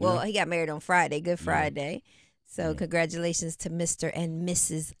 Well, he got married on Friday, Good Friday. So congratulations to Mr. and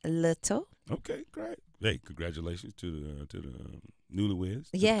Mrs. Little. Okay, great. Hey, congratulations to the newlyweds.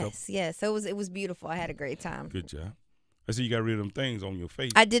 Yes. So it was beautiful. I had a great time. Good job. I see you got rid of them things on your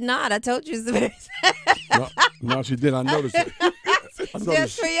face. I did not. I told you it's the very No, she did. I noticed it.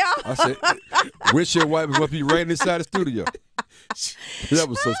 Just for y'all. I said, windshield wipers must be right inside the studio. That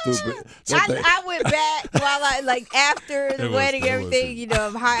was so stupid. I went back while after the wedding, everything,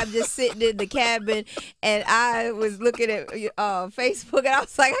 I'm just sitting in the cabin and I was looking at Facebook and I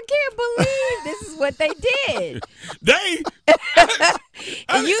was like, I can't believe this is what they did.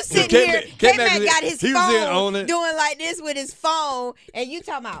 And you sitting here, Kmac got his phone doing like this with his phone and you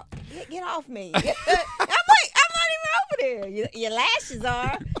talking about, get off me. I'm like, I'm not even over there. Your lashes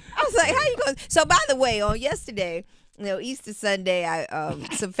are. I was like, how you going? So by the way, on yesterday, Easter Sunday,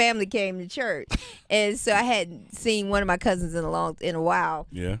 some family came to church, and so I hadn't seen one of my cousins in a while.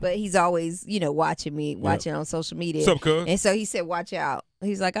 Yeah. But he's always, watching on social media. What's up, cuz? And so he said, "Watch out."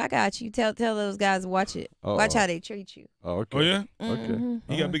 He's like, "I got you. Tell those guys to watch it. Watch how they treat you." Oh, okay. Oh yeah. Mm-hmm. Okay.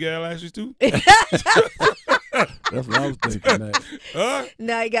 You got big eyelashes too. That's what I was thinking.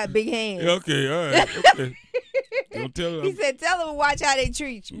 No, he got big hands. Okay. All right. Okay. Don't tell them. He said, "Tell them to watch how they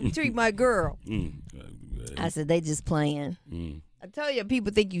treat my girl." I said, they just playing. I tell you,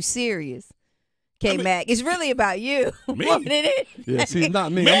 people think you serious. Kmac, it's really about you. Me? More than it. Yeah, see,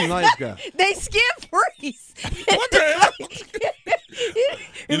 not me. I'm a nice guy. They skipped Reese. What the hell?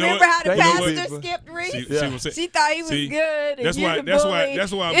 Remember how the pastor skipped Reese? She thought he was good. And That's why I'm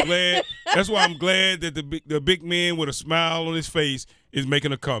glad. That's why I'm glad that the big man with a smile on his face is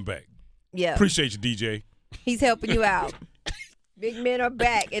making a comeback. Yeah. Appreciate you, DJ. He's helping you out. Big men are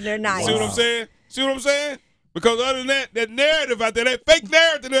back and they're nice. See what I'm saying? See what I'm saying? Because other than that, that narrative out there, that fake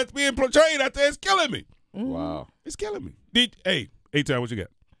narrative that's being portrayed out there is killing me. Wow. It's killing me. Hey, A-Time, what you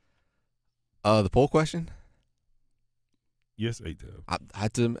got? The poll question? Yes, A-Time. I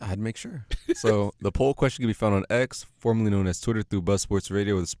had to make sure. So the poll question can be found on X, formerly known as Twitter, through Buzz Sports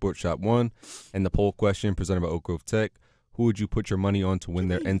Radio with Sports Shop 1. And the poll question presented by Oak Grove Tech: who would you put your money on to win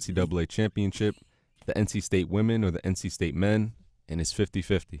their NCAA championship? The NC State women or the NC State men? And it's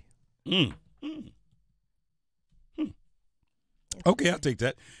 50-50. Okay, I'll take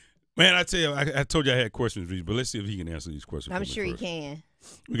that. Man, I tell you, I told you I had questions, Reese, but let's see if he can answer these questions. I'm sure he can.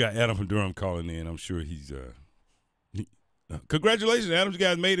 We got Adam from Durham calling in. I'm sure he's congratulations, Adam. You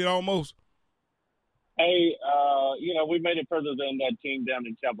guys made it almost. Hey, we made it further than that team down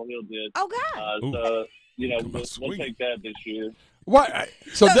in Chapel Hill did. Oh, God. So, we'll take that this year. What?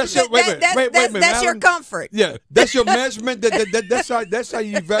 So that's your wait a minute. That's your comfort. Yeah, that's your measurement. That's how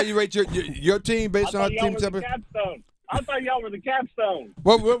you evaluate your team based on how teams. I thought y'all were the capstone.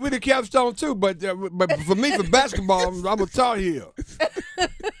 Well, we're the capstone too, but for me, for basketball, I'm a Tar Heel.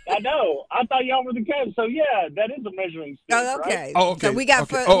 I know. I thought y'all were the capstone. So yeah, that is a measuring stick. Oh, okay. Right? Oh, okay. So we got.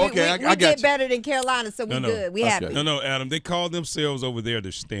 Okay. Oh, okay. We did better than Carolina, so we good. We happy. No, Adam. They call themselves over there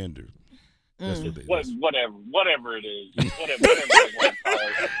the standard. That's what they. Whatever it is. Whatever it is.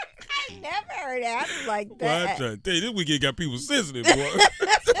 I never heard Adam like that. Well, I try to tell you, this weekend got people sensitive, boy.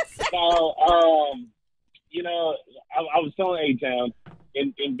 So, I was telling A-Town,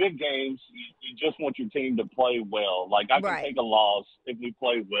 in big games, you just want your team to play well. Like, I can take a loss if we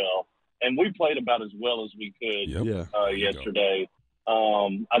play well. And we played about as well as we could yesterday.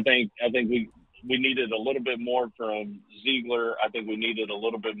 I think we needed a little bit more from Ziegler. I think we needed a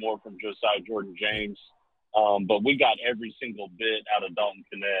little bit more from Josiah Jordan-James. But we got every single bit out of Dalton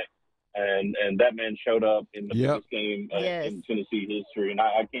Kmac. And that man showed up in the biggest game in Tennessee history, and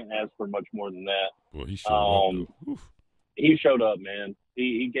I can't ask for much more than that. Well, he showed up. He showed up, man.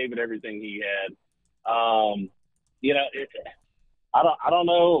 He gave it everything he had. I don't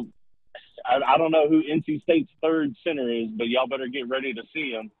know. I don't know who NC State's third center is, but y'all better get ready to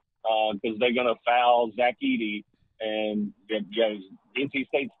see him because they're gonna foul Zach Edey, and NC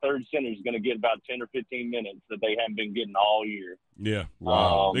State's third center is going to get about 10 or 15 minutes that they haven't been getting all year. Yeah,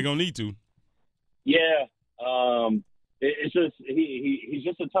 wow. They're going to need to. Yeah, it's just he's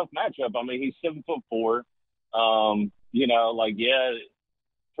just a tough matchup. I mean, he's 7'4".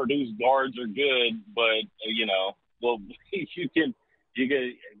 Purdue's guards are good, but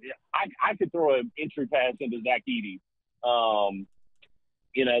I could throw an entry pass into Zach Edey.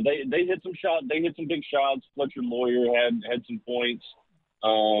 They hit some shots. They hit some big shots. Fletcher Lawyer had some points.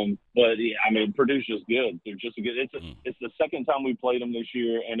 But yeah, I mean, Purdue's just good. They're just a good. It's the second time we played them this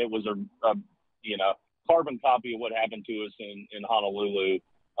year, and it was a carbon copy of what happened to us in Honolulu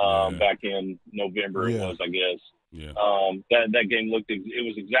back in November. It was, I guess. Yeah. That game it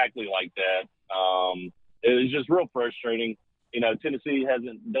was exactly like that. It was just real frustrating. Tennessee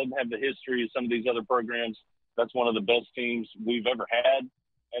doesn't have the history of some of these other programs. That's one of the best teams we've ever had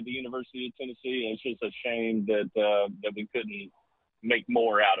at the University of Tennessee, and it's just a shame that we couldn't make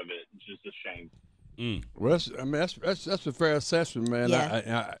more out of it. It's just a shame. Well, that's a fair assessment, man.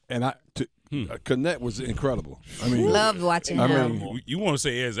 Yeah. Connect was incredible. I mean, loved watching him. I mean, you want to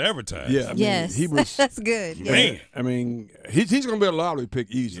say as advertised? Yeah. I mean, he was. That's good. Man, I mean, he's going to be a lottery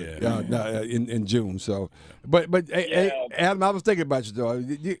pick easily in June. So, but hey, Adam, I was thinking about you though.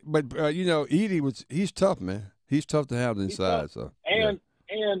 But Edey he's tough, man. He's tough to have inside. So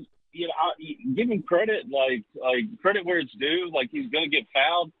and give him credit, like credit where it's due. Like, he's going to get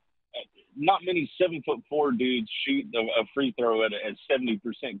fouled. Not many 7'4" dudes shoot a free throw at a 70%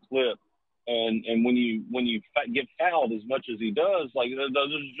 clip. And when you get fouled as much as he does, like,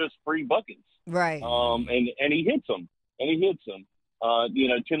 those are just free buckets. Right. And he hits them.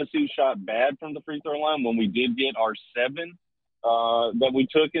 Tennessee shot bad from the free throw line when we did get our 7 that we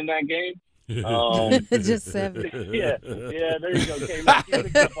took in that game. Just 7. Yeah, there you go, Kmac. You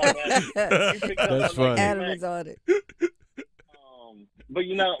picked up on that. That's funny. Adam is on it. But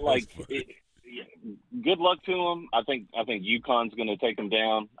good luck to them. I think UConn's going to take them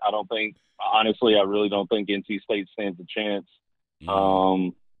down. I really don't think NC State stands a chance.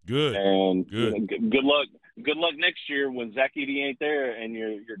 Good. And good. Good luck. Good luck next year when Zach Edey ain't there and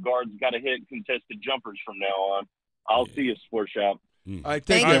your guards got to hit contested jumpers from now on. I'll see you at Sports Shop. All right,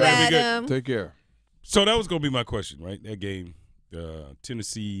 take care, Adam. Take care. So that was going to be my question, right? That game,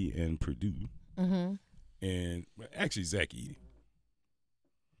 Tennessee and Purdue, and actually Zach Edey.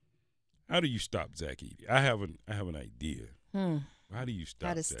 How do you stop Zach Edey? I have an idea. How do you stop?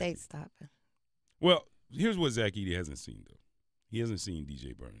 How does State stop it? Well, here's what Zach Edey hasn't seen though. he hasn't seen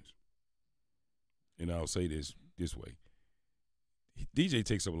DJ Burns. And I'll say this way. DJ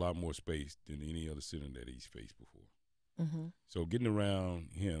takes up a lot more space than any other center that he's faced before. Mm-hmm. So getting around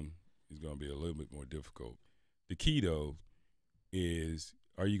him is going to be a little bit more difficult. The key, though, is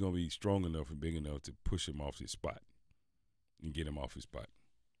are you going to be strong enough and big enough to push him off his spot and get him off his spot?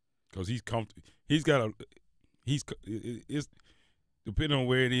 Because he's comfortable. It's depending on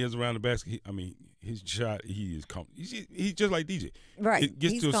where it is around the basket. His shot, he is comfortable. He's just like DJ. Right. It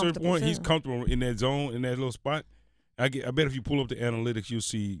gets to a certain point, he's comfortable in that zone, in that little spot. I bet if you pull up the analytics, you'll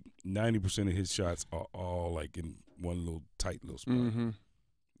see 90% of his shots are all like in one little tight little spot. Mm-hmm.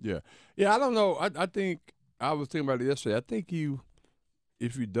 Yeah. I don't know. I think I was thinking about it yesterday. I think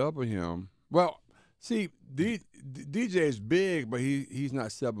if you double him, well, see, DJ is big, but he's not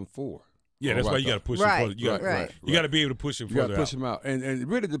 7'4". Yeah, that's why you got to push him further. You got to be able to push him further. You got to push him out, and it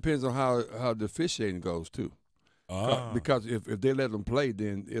really depends on how the officiating goes too. Because if they let him play,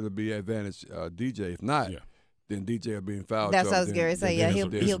 then it'll be advantage DJ. If not, then DJ will be in foul trouble. That's what I was going to say. Yeah,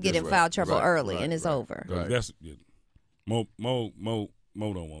 he'll get in foul trouble early, and it's over. Right. That's Mo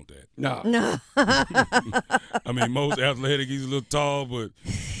don't want that. No. I mean, Mo's athletic. He's a little tall, but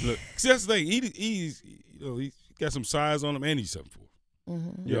look, see, that's the thing. He's got some size on him, and he's 7'4".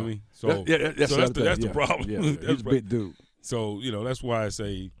 Mm-hmm. You know what I mean? So that's the problem. Yeah, he's a big dude. So that's why I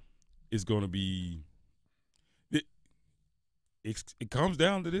say it's going to be. It comes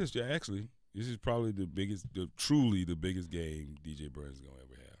down to this. Yeah, actually, this is probably truly the biggest game DJ Burns is going to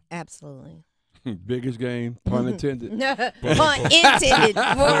ever have. Absolutely. Biggest game, pun intended. Pun intended.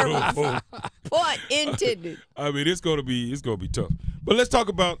 Pun intended. I mean, it's gonna be tough. But let's talk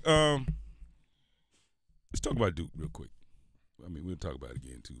about Duke real quick. I mean, we'll talk about it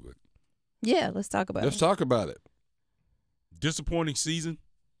again too. But yeah, let's talk about it. Let's talk about it. Disappointing season.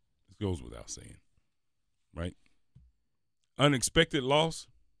 It goes without saying, right? Unexpected loss.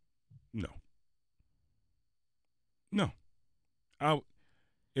 No.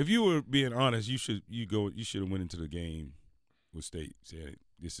 If you were being honest, you should have went into the game with State saying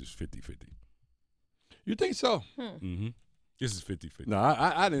this is 50-50. You think so? Mm-hmm. This is 50-50. No,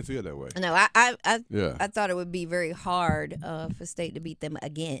 I didn't feel that way. No, I thought it would be very hard for State to beat them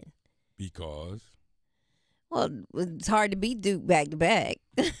again. Because? Well, it's hard to beat Duke back to back,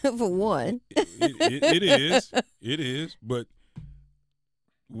 for one. It is. It is. But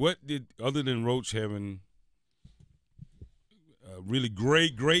what did, other than Roach having a really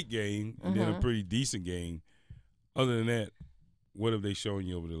great game and then a pretty decent game, other than that, what have they shown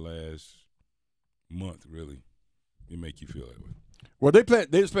you over the last month, really, to make you feel that way? Well, they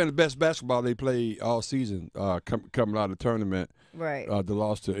just playing the best basketball they played all season coming out of the tournament. Right. The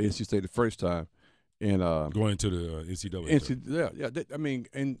loss to NC State the first time. And going to the NCAA.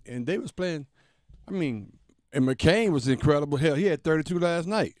 And they was playing. I mean, and McCain was incredible. Hell, he had 32 last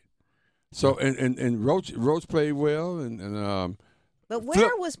night. So and Roach played well and but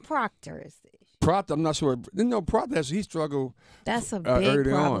where was Proctor? Proctor, I'm not sure. Proctor he struggled. That's a big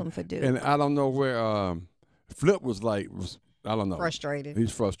problem for Duke. And I don't know where Flip was I don't know. Frustrated.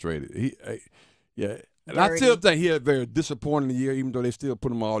 He's frustrated. And I still think he had a very disappointing year, even though they still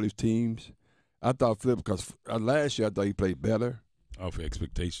put him on all these teams. I thought Flip, because last year I thought he played better. Off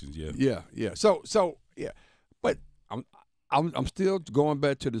expectations, yeah. Yeah. So yeah, but I'm still going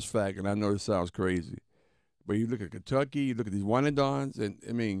back to this fact, and I know this sounds crazy, but you look at Kentucky, you look at these one and dones, and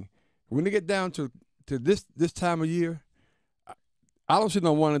I mean, when they get down to this time of year, I don't see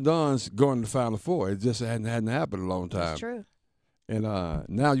no one and dones going to the Final Four. It just hadn't happened in a long time. That's true. And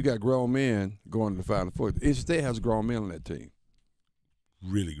now you got grown men going to the Final Four. NC State has grown men on that team.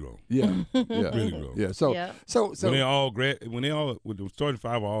 Really grown. Yeah. Really grown. Yeah. So when they all when the starting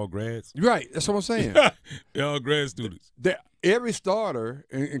five are all grads. Right. That's what I'm saying. They're all grad students. Every starter,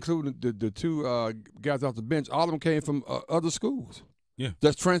 including the two guys off the bench, all of them came from other schools. Yeah.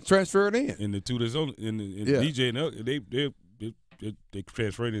 That's transferred in. And the two that's on DJ and they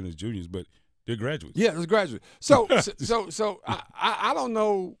transferred in as juniors, but they're graduates. Yeah, they're graduates. So I don't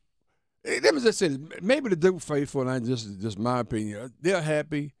know. Let me just say this. Maybe the Duke faithful, and just my opinion, they're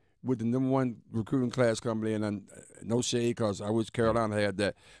happy with the number one recruiting class coming in. And no shade, because I wish Carolina had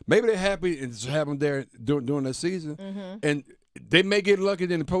that. Maybe they're happy and just have them there during the season. Mm-hmm. And they may get lucky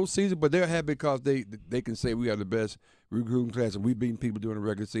in the postseason, but they're happy because they can say we are the best recruiting class and we've beaten people during the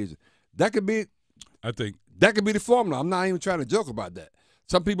regular season. That could be. I think that could be the formula. I'm not even trying to joke about that.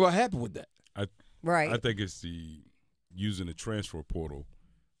 Some people are happy with that. Right. I think it's using the transfer portal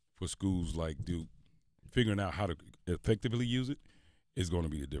for schools like Duke, figuring out how to effectively use it is going to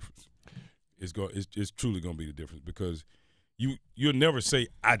be the difference. It's truly going to be the difference, because you'll never say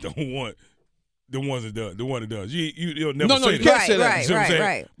I don't want the one that does. You'll never say you that. can't say that. Right, You see what I'm saying?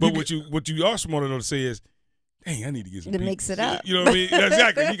 right. But what you are smart enough to say is, dang, I need to get some To people. mix it up. You know what I mean?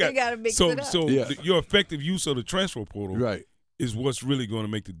 Exactly. You gotta mix so, it up. So your effective use of the transfer portal Right. is what's really going to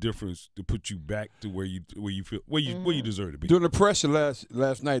make the difference to put you back to where you feel where you deserve to be. During the pressure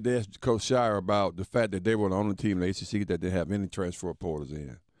last night, they asked Coach Shire about the fact that they were the only team in the ACC that didn't have any transfer portals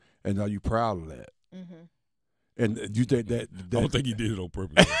in. And are you proud of that? Mm-hmm. And you think that I don't think he did it on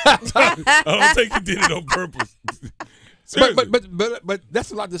purpose. I don't think he did it on purpose. But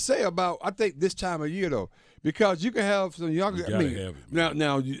that's a lot to say about, I think, this time of year, though. Because you can have some younger. You gotta have it.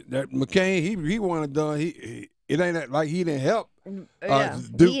 Now that McCain, he wanted done. It ain't like he didn't help. Yeah,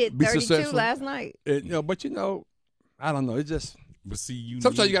 he hit 32 last night. But I don't know. It just. But see,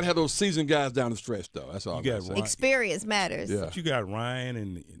 sometimes you got to have those seasoned guys down the stretch, though. That's all. You got experience matters. Yeah. But you got Ryan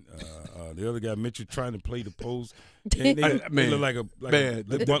and the other guy Mitchell trying to play the post. They look like a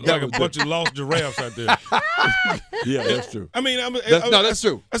bunch of lost giraffes out there. Yeah, that's true. I mean, that's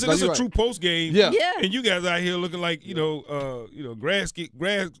true. I said it's a true post game. Yeah. And you guys out here looking like grad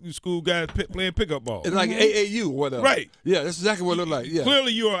school guys playing pickup ball. It's like AAU, whatever. Right. Yeah, that's exactly what it looked like. Yeah.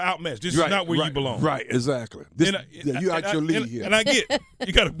 Clearly, you are outmatched. This is not where you belong. Right. Exactly. You out your league here. And I get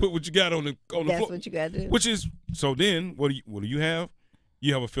you got to put what you got on the floor. That's what you got to do. Which is so. Then what do you have?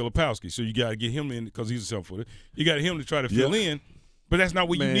 You have a Filipowski, so you got to get him in because he's a self-footer. You got him to try to fill in, but that's not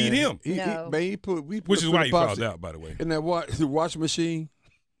where you need him. We put which is why he fouled out, by the way. In that washing machine.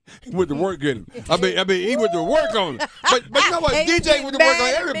 With the work in him. I mean, he went to work on it. But you know what? DJ went to work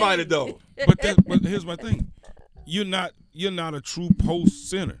on everybody, though. But here's my thing. You're not a true post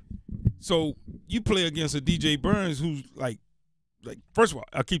center. So you play against a DJ Burns who's like first of all,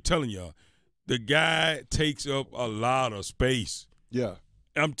 I keep telling y'all, the guy takes up a lot of space. Yeah.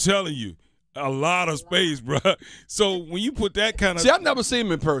 I'm telling you, a lot of space, bro. So when you put that kind of I've never seen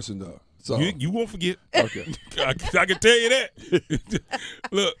him in person though. So you won't forget. Okay. I can tell you that.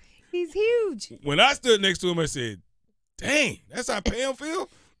 Look. He's huge. When I stood next to him, I said, dang, that's how Pam feel?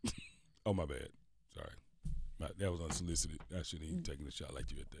 Oh, my bad. Sorry. That was unsolicited. I shouldn't even taken a shot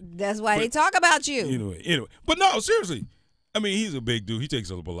like you at that. That's why they talk about you. Anyway. But no, seriously. I mean, he's a big dude. He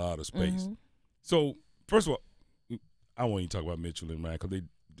takes up a lot of space. Mm-hmm. So, first of all, I won't even talk about Mitchell and Ryan because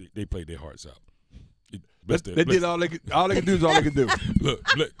they played their hearts out. They did all they could do is all they could do. Look,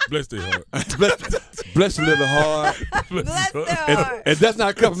 bless their heart. bless a little heart. Bless their heart. And that's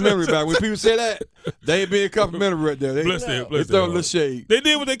not complimentary, man. When people say that, they ain't being complimentary right there. Bless their heart. They throw a little shade. They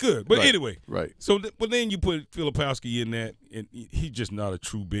did what they could. But anyway. Right. So, but then you put Filipowski in that, and he's just not a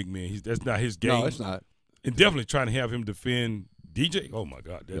true big man. That's not his game. No, it's not. And definitely trying to have him defend DJ. Oh, my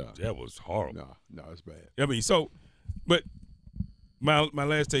God. That was horrible. No, it's bad. I mean, but my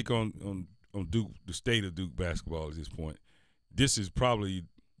last take on Duke, the state of Duke basketball at this point, this is probably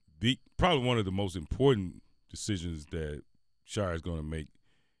one of the most important decisions that Shire is going to make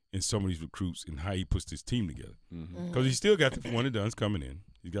in some of these recruits and how he puts this team together. Because he still got the one and done's coming in.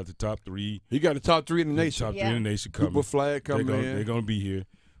 He's got the top three. He got the top three in the nation. Top three in the nation coming. Cooper Flag coming in. They're going to be here.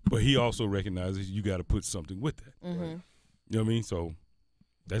 But he also recognizes you got to put something with that. Mm-hmm. Right? You know what I mean? So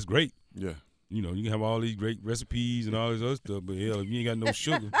that's great. Yeah. You know, you can have all these great recipes and all this other stuff, but hell, if you ain't got no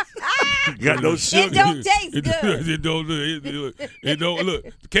sugar. You got no sugar. It don't taste good. It don't look.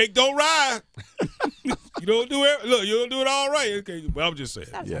 The cake don't rise. You don't do it. Look, you don't do it all right. Okay, but I'm just saying.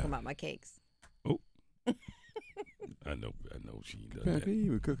 Stop talking about my cakes. Oh, I know. She does Man, that. can you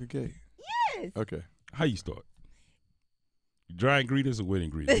even cook a cake? Yes. Okay. How you start? Dry ingredients or wet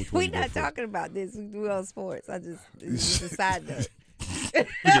ingredients? We're not talking about this. We do on sports. It's just a side note.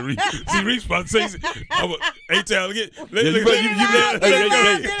 See, Reese about to say, A-Town again. You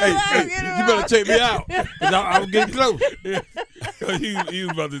better take me out. I was getting close. Yeah. He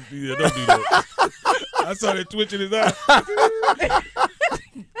was about to, don't do that. I saw that twitch in his eye.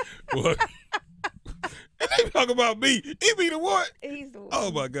 What? And they talk about me. He be the what? He's the one.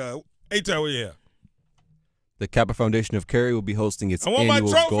 Oh, my God. A-Town, where you at? The Kappa Foundation of Cary will be hosting its I want my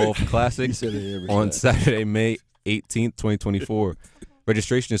annual trophy. golf classic on Saturday, May 18th, 2024.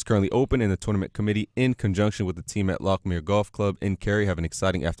 Registration is currently open, and the tournament committee, in conjunction with the team at Lockmere Golf Club in Cary, have an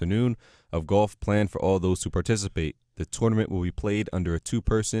exciting afternoon of golf planned for all those who participate. The tournament will be played under a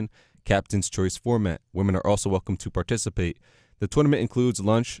two-person captain's choice format. Women are also welcome to participate. The tournament includes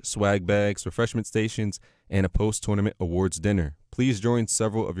lunch, swag bags, refreshment stations, and a post-tournament awards dinner. Please join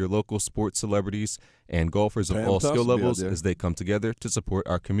several of your local sports celebrities and golfers of all skill levels as they come together to support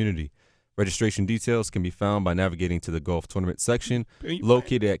our community. Registration details can be found by navigating to the golf tournament section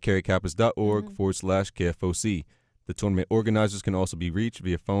located at carycappas.org/KFOC. The tournament organizers can also be reached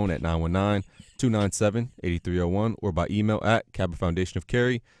via phone at 919-297-8301 or by email at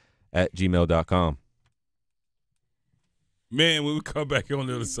kappafoundationofcary @gmail.com. Man, when we come back on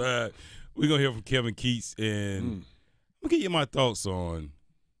the other side, we're going to hear from Kevin Keats, and I'm going to give you my thoughts on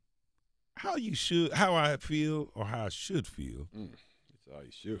how I feel or how I should feel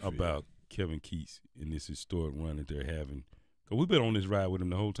about Kevin Keats in this historic run that they're having. Because we've been on this ride with him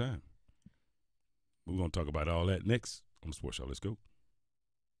the whole time. We're going to talk about all that next on the Sports Show. Let's go.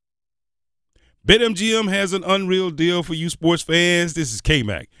 BetMGM has an unreal deal for you sports fans. This is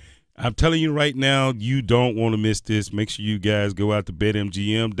Kmac. I'm telling you right now, you don't want to miss this. Make sure you guys go out to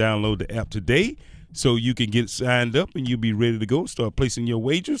BetMGM, download the app today so you can get signed up and you'll be ready to go and start placing your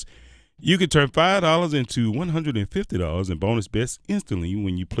wagers. You can turn $5 into $150 in bonus bets instantly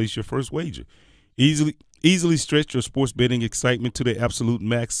when you place your first wager. Easily stretch your sports betting excitement to the absolute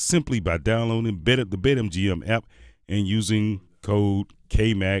max simply by downloading the BetMGM app and using code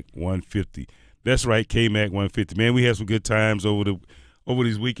KMAC150. That's right, KMAC150. Man, we had some good times over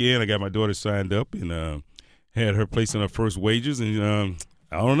this weekend. I got my daughter signed up and had her placing her first wagers. And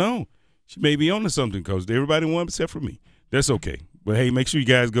I don't know. She may be on to something because everybody won except for me. That's okay. But, hey, make sure you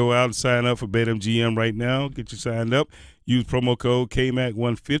guys go out and sign up for BetMGM right now. Get you signed up. Use promo code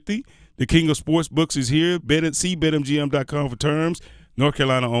KMAC150. The king of sports books is here. See BetMGM.com for terms. North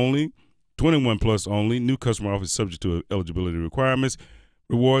Carolina only. 21 plus only. New customer offer subject to eligibility requirements.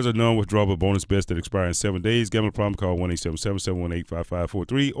 Rewards are non-withdrawable bonus bets that expire in 7 days. Gambling problem, call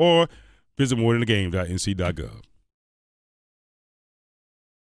 1-877-718-5543 or visit morethanthegame.nc.gov.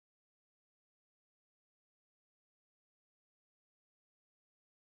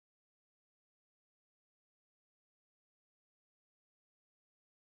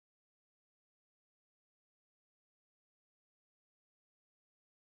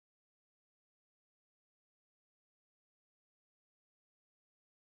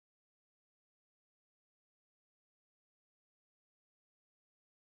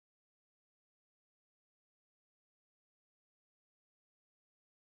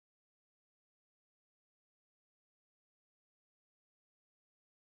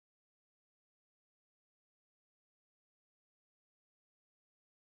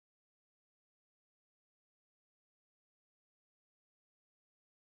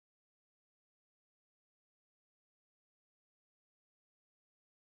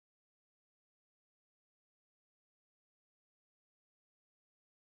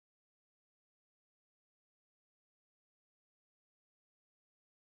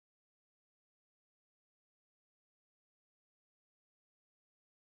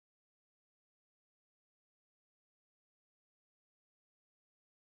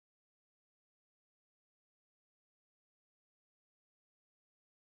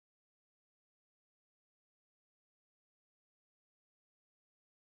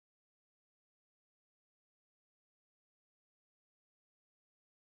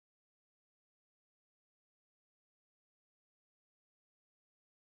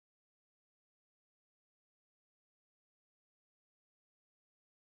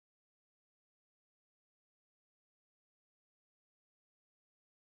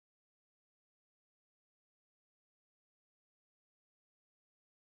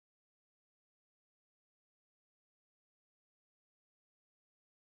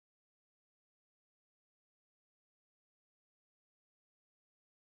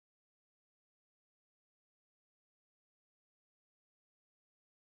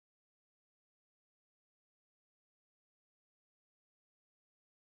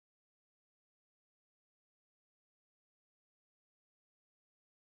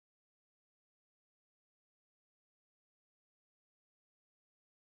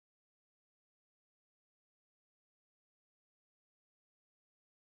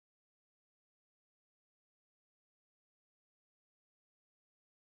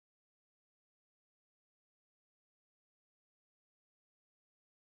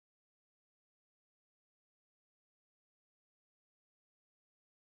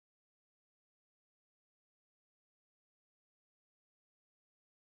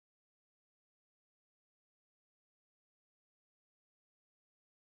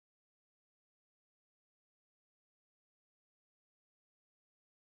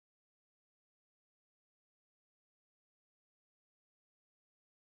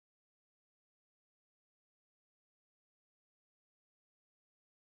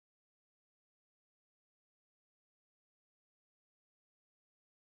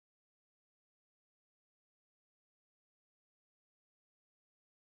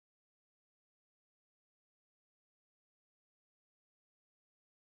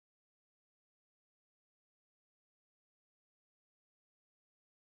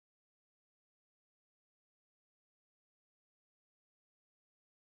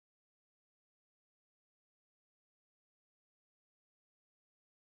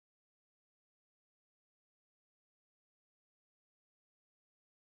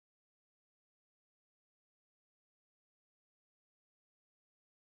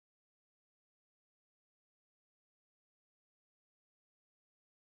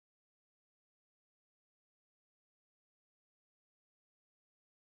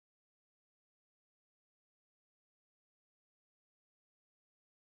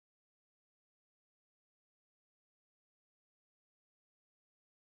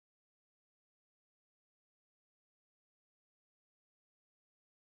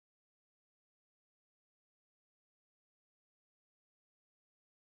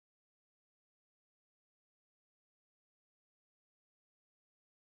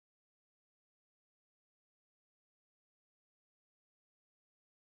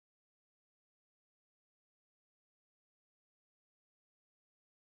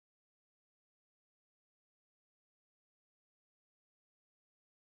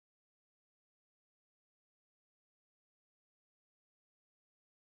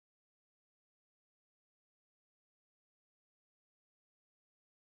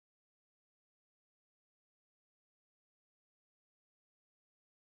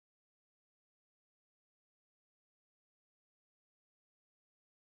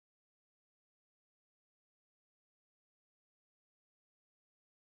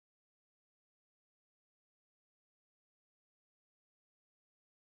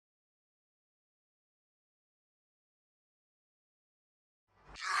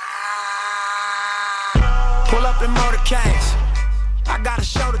 case. I got a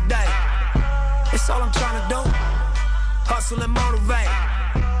show today. It's all I'm trying to do. Hustle and motivate.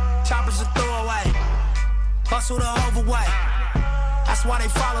 Choppers a throwaway. Hustle the overweight. That's why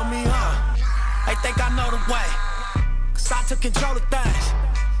they follow me, They think I know the way. Cause I took control of things.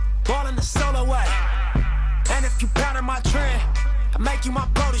 Ballin' the solo way. And if you pattern my trend, I make you my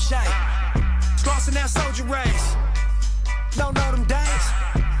protege. Crossing that soldier race. Don't know them days.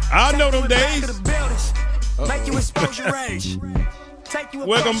 I know them days. Make you expose your rage. Take you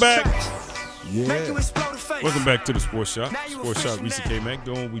Welcome back. Yeah. Make you explode the face. Welcome back to the Sports Shop. Sports Shop, Reese Kmac,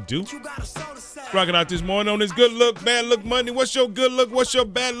 doing what we do. Rocking out this morning on this Good Look, Bad Look Monday. What's your good look? What's your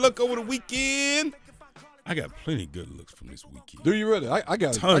bad look over the weekend? I got plenty of good looks from this weekend. Do you really? I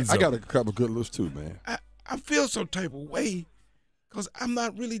got a couple of good looks too, man. I feel some type of way because I'm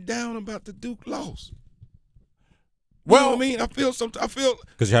not really down about the Duke loss. You know what I mean? I feel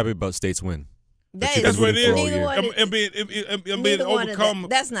because you're happy about State's win. That's what it is. I'm being overcome.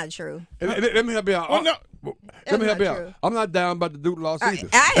 That's not true. Let me help you out. No. Let me help you out. I'm not down about the Duke loss either.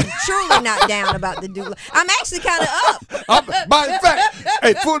 I am truly not down about the Duke loss. I'm actually kind of up. By the fact,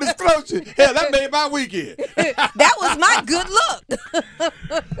 hey, full disclosure, hell, that made my weekend. That was my good look.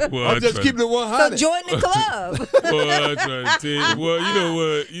 Well, I'm just keeping it 100. So join the club. Well, I'm trying to tell you. Well, you know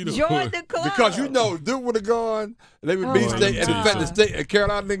what? Join the club. Because Duke would have gone. They would beat State, and the fact that State and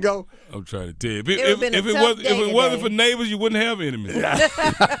Carolina didn't go. I'm trying to tell you. If it wasn't for neighbors, you wouldn't have enemies. Get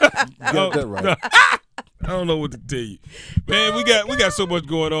that right. I don't know what to tell you, man. We got so much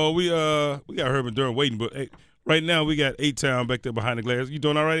going on. We got Herman Durham waiting, but hey, right now we got A-Town back there behind the glass. You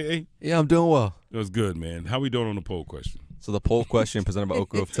doing all right, A? Yeah, I'm doing well. That was good, man. How we doing on the poll question? So the poll question presented by Oak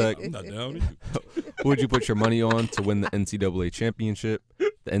Grove Tech. I'm not down either. Who would you put your money on to win the NCAA championship?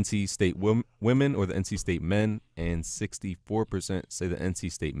 The NC State women or the NC State men? And 64% say the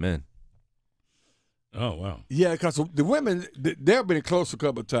NC State men. Oh, wow. Yeah, because the women, they've been close a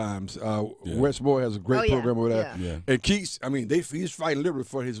couple of times. Westmore has a great program over there. Yeah. And Keats, I mean, he's fighting literally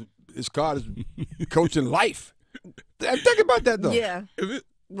for his college coaching life. Think about that, though. Yeah.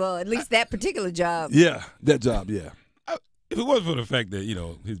 Well, at least that particular job. Yeah, that job, yeah. If it wasn't for the fact that,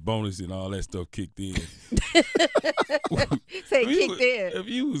 his bonus and all that stuff kicked in. Say kicked in. If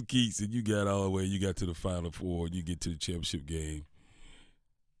you was Keats and you got all the way, you got to the Final Four, you get to the championship game,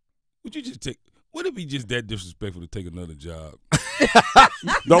 would it be just that disrespectful to take another job?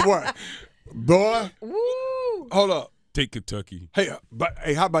 Don't worry. Boy, woo. Hold up. Take Kentucky. Hey,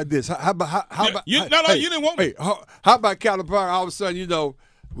 how about this? How about you didn't want me. Hey, how about Calipari? All of a sudden,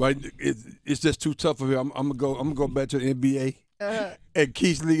 well, it's just too tough for him. I'm gonna go back to the NBA. And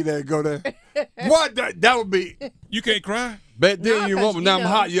Keith's league there and go there. What? That would be. You can't cry. Back then you want me. Now I'm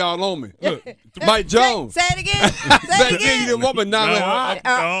hot. Y'all on me. Look, Mike Jones. Say it again. Say it again. Then you didn't want me. Now I'm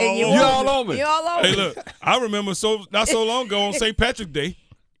hot. You all on me. You all on me. Hey, look. I remember not so long ago on St. Patrick's Day.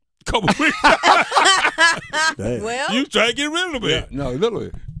 Couple weeks. Well, you try to get rid of them. Yeah, no,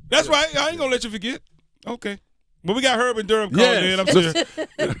 literally. That's right. I ain't gonna let you forget. Okay. But we got Herman Durham calling in. I'm sure.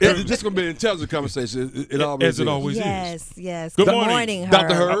 It's just going to be an intelligent conversation. It always is. Yes. Good morning, Herb.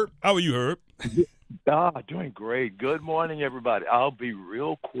 Dr. Herb. How are you, Herb? Doing great. Good morning, everybody. I'll be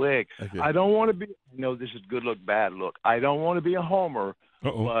real quick. Okay. I don't want to be – this is good look, bad look. I don't want to be a homer,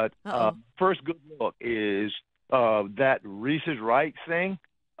 but first good look is that Reese's Right thing.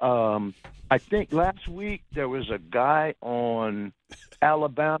 I think last week there was a guy on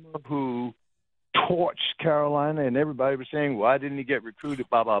Alabama who – torched Carolina, and everybody was saying, why didn't he get recruited,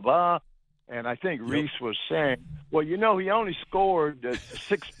 blah, blah, blah. And I think Reese was saying, well, he only scored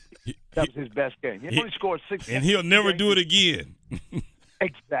 6. That was his best game. He only scored 6. And he'll never do it again.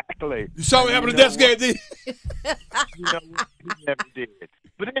 Exactly. You saw what happened to that game, did you? He never did.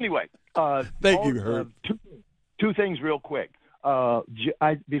 But anyway. Thank you, Herb. Two things real quick.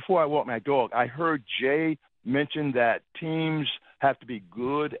 Before I walk my dog, I heard Jay mention that teams have to be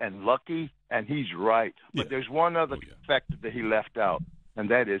good and lucky, and he's right. But there's one other factor that he left out, and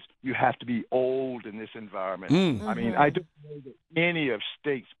that is you have to be old in this environment. I mean, I don't know that any of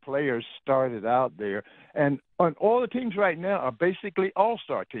State's players started out there, and on all the teams right now are basically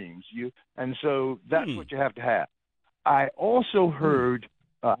all-star teams. And so that's what you have to have. I also heard,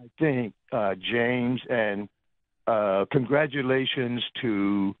 I think, James, and congratulations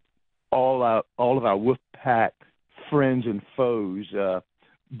to all of our Wolfpack friends and foes.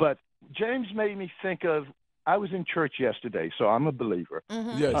 But James made me think of, I was in church yesterday, so I'm a believer.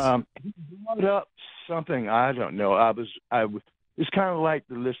 Yes. He brought up something, I don't know. It's kind of like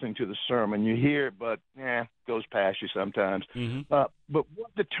listening to the sermon. You hear it, but goes past you sometimes. But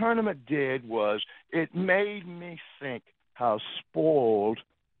what the tournament did was it made me think how spoiled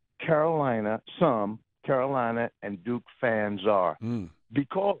some Carolina and Duke fans are.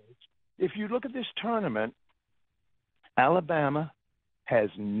 Because if you look at this tournament, Alabama has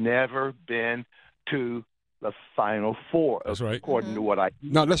never been to the Final Four. That's right. According to what I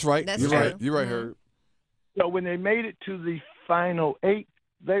No, that's right. That's You're true. right. You're right, Herb. So when they made it to the Final Eight,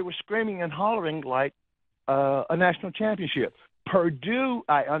 they were screaming and hollering like a national championship. Purdue,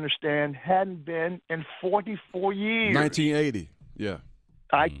 I understand, hadn't been in 44 years. 1980. Yeah.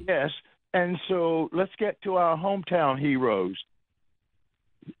 I guess. And so let's get to our hometown heroes.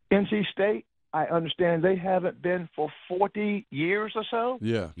 NC State, I understand they haven't been for 40 years or so.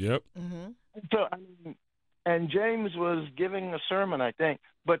 Yeah. Yep. So, I mean, and James was giving a sermon, I think.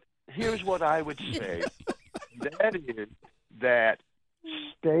 But here's what I would say. That is that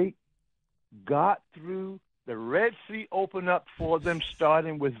State got through. The Red Sea opened up for them,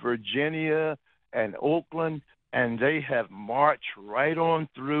 starting with Virginia and Oakland, and they have marched right on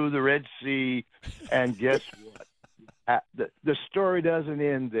through the Red Sea. And guess what? The story doesn't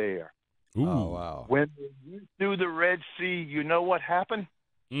end there. Ooh. Oh, wow. When they went through the Red Sea, you know what happened?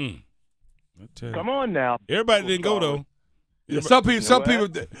 Come on now. Everybody didn't go, though. Yeah, some people,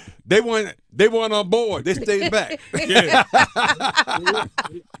 they weren't on board. They stayed back. Yeah.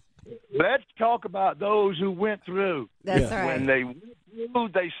 Let's talk about those who went through. That's right. When they went through,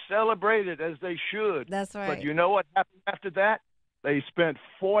 they celebrated as they should. That's right. But you know what happened after that? They spent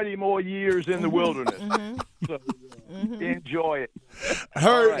 40 more years in the wilderness. So enjoy it.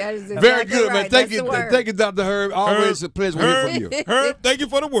 Herb, That is very exactly good, man. right. Thank That's you, the word. thank you, Dr. Herb. Always a pleasure to hear from you. Herb, thank you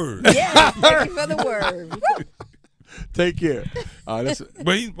for the word. Yeah, thank you for the word. Take care.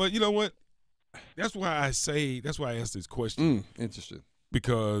 But you know what? That's why I asked this question. Interesting.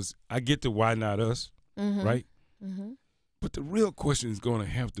 Because I get to why not us, right? But the real question is going to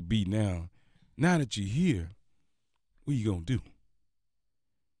have to be now that you're here, what are you going to do?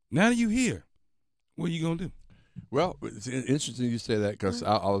 Now that you're here, what are you going to do? Well, it's interesting you say that because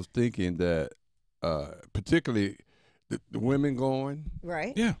I was thinking that particularly the women going.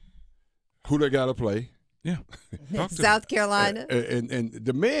 Right. Yeah. Who they got to play. Yeah. South Carolina. And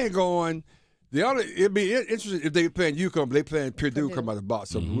the men going. It'd be interesting if they playing UConn, but they playing Purdue come out the box.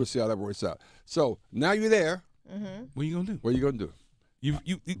 So we'll see how that works out. So now you're there. What are you gonna do? What are you gonna do? You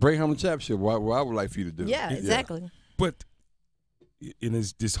bring home the championship. What I would like for you to do. Yeah, exactly. But in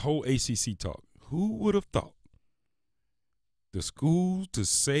this whole ACC talk, who would have thought the schools to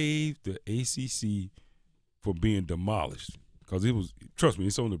save the ACC for being demolished? Because it was, trust me,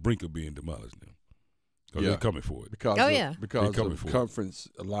 it's on the brink of being demolished now. Because they're coming for it. Because of conference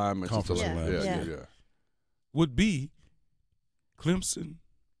alignments. Yeah. Would be Clemson,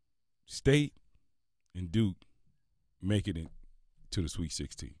 State, and Duke making it to the Sweet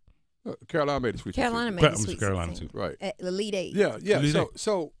 16. Carolina made the Sweet 16. Carolina made the Sweet 16. Carolina too. Right. At Elite Eight. Yeah. Elite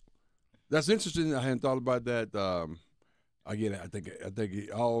So that's interesting. I hadn't thought about that. Again, I think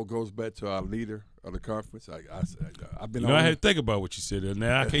it all goes back to our leader of the conference. I've been. I had to think about what you said there.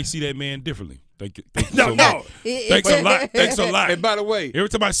 Now I can't see that man differently. Thank you so much. Thanks a lot. Thanks a lot. And by the way, every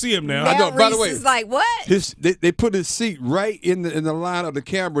time I see him now, I know. By the way, is like what? They put his seat right in the line of the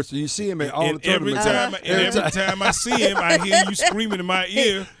camera, so you see him at all the tournaments. Every time I see him, I hear you screaming in my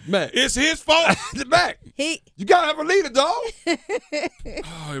ear. Man, it's his fault. The back. You gotta have a leader, dog.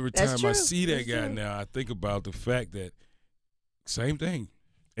 Every time I see that guy now, I think about the fact that same thing,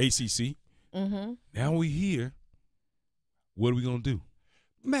 ACC. Now we here. What are we gonna do?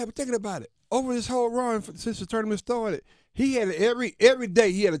 Man, we're thinking about it. Over this whole run since the tournament started, he had every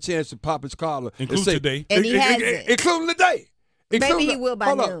day he had a chance to pop his collar, including today, and he has including today. Maybe he will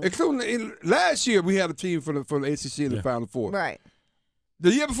by noon. Including last year, we had a team from the ACC in the Final Four. Right.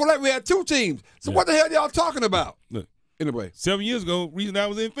 The year before that, we had two teams. So what the hell y'all talking about? Look, anyway, 7 years ago, reason I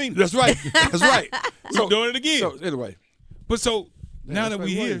was in Phoenix. That's right. That's right. So doing it again. So anyway, but now that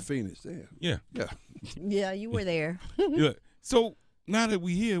we here, Phoenix, yeah, yeah, you were there. Yeah. So now that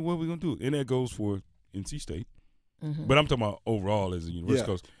we here, what are we gonna do? And that goes for NC State. But I'm talking about overall as a university.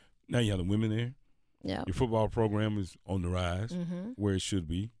 Because now you have the women there. Yeah. Your football program is on the rise, where it should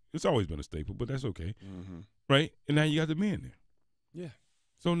be. It's always been a staple, but that's okay, right? And now you got the men there. Yeah.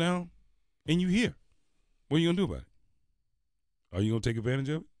 So now, and you here. What are you gonna do about it? Are you gonna take advantage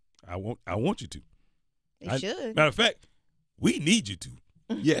of it? I want you to. You should. Matter of fact, we need you to.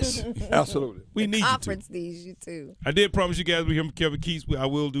 Yes, absolutely. We need conference you to. needs you too. I did promise you guys we hear from Kevin Keats. I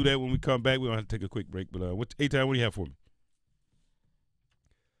will do that when we come back. We're going to have to take a quick break. But A-Time, what do you have for me?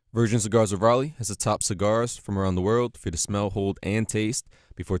 Virgin Cigars of Raleigh has the top cigars from around the world for you to smell, hold, and taste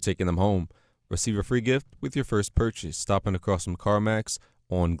before taking them home. Receive a free gift with your first purchase. Stopping across from Kmac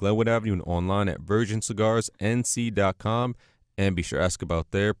on Glenwood Avenue and online at virgincigarsnc.com. And be sure to ask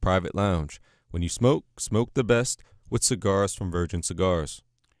about their private lounge. When you smoke, smoke the best with cigars from Virgin Cigars.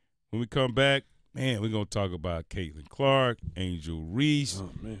 When we come back, man, we're going to talk about Caitlin Clark, Angel Reese,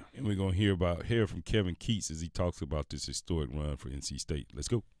 and we're going to hear from Kevin Keats as he talks about this historic run for NC State. Let's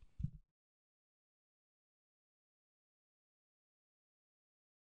go.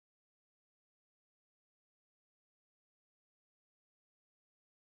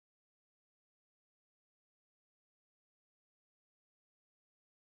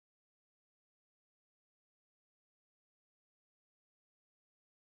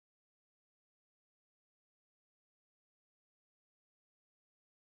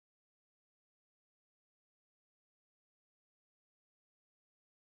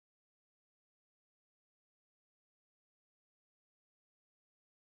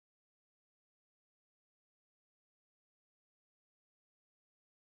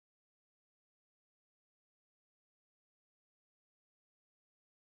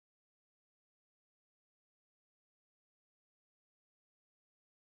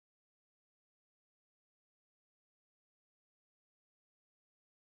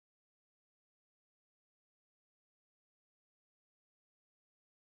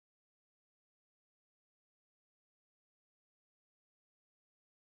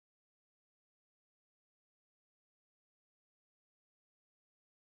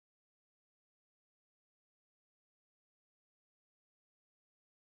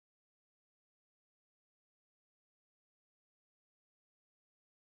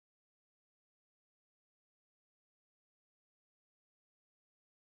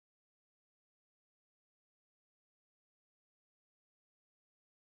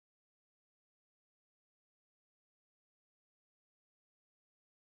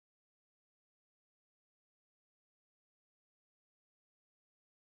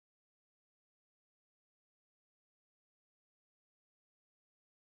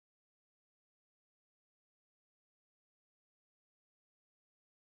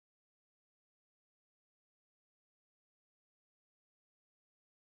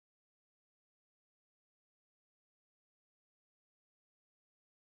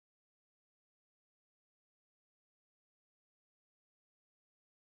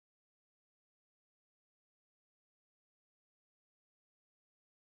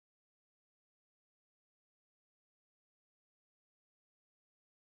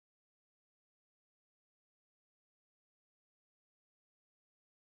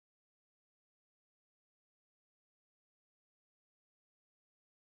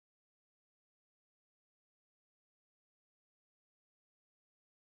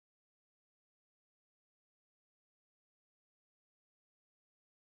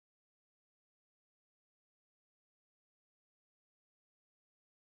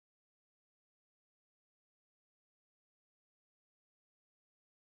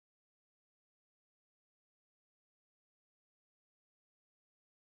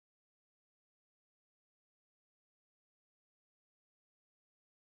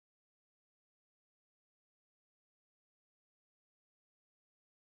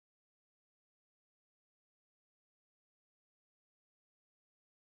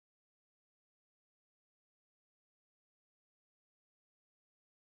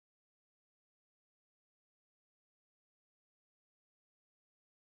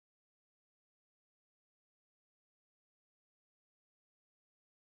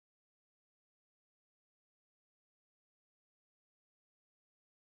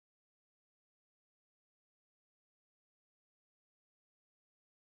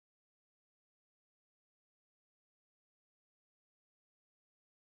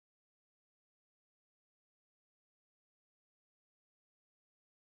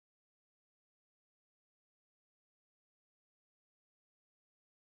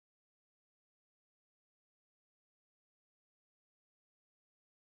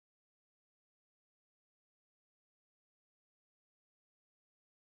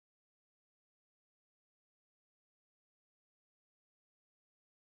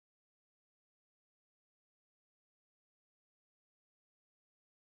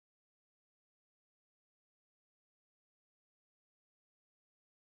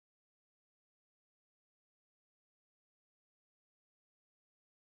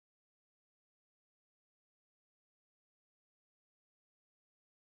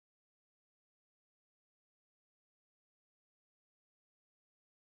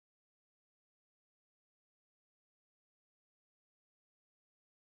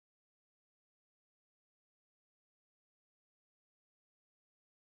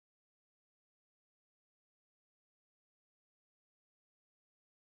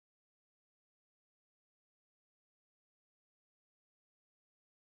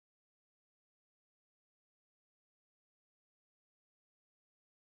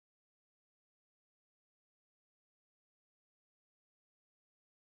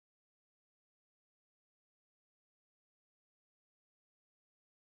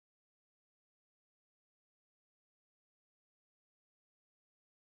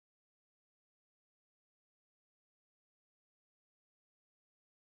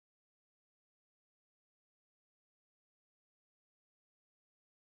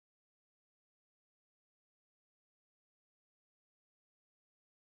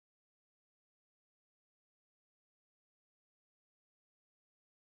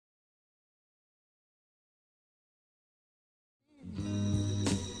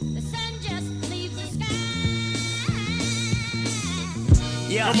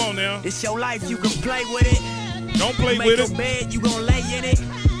 Yeah. Come on now. It's your life, you can play with it. Don't play Make with your it. bed, you gon' lay in it.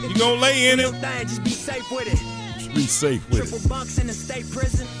 You gonna lay in Do it. your thing, just be safe with it. Be safe with Triple it. bunks in the state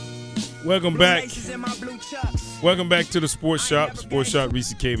prison. Welcome Blue back. laces in my blue chucks. Welcome back to the Sports Shop. Sports Shop,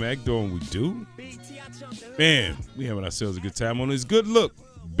 Reese Kmac, doing what we do. Man, we having ourselves a good time on this good look,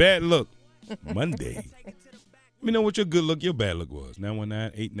 bad look Monday. Let me know what your good look, your bad look was.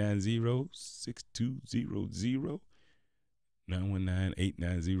 919-890-6200.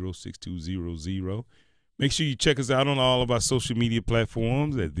 919-890-6200. Make sure you check us out on all of our social media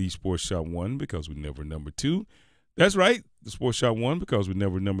platforms at The Sports Shop 1 because we're never number 2. That's right, The Sports Shop 1 because we're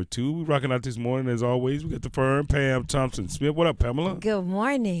never number 2. We're rocking out this morning as always. We got the firm, Pam Thompson-Smith. What up, Pamela? Good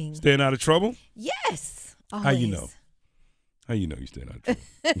morning. Staying out of trouble? Yes. Always. How you know? How you know you staying out of trouble?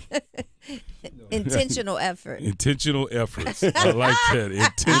 Intentional effort. Intentional efforts. I like that.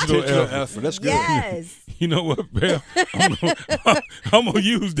 Intentional effort. That's good. Yes. You know what, Pam? I'm gonna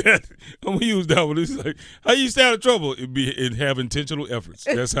use that. I'm gonna use that one. It's like how you stay out of trouble. It have intentional efforts.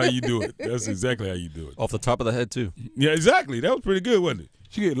 That's how you do it. That's exactly how you do it. Off the top of the head, too. Yeah, exactly. That was pretty good, wasn't it?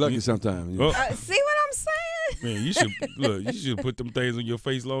 She get lucky sometimes. Oh, See what I'm saying? man, you should look. You should put them things on your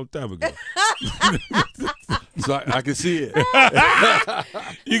face a long time ago. So I can see it.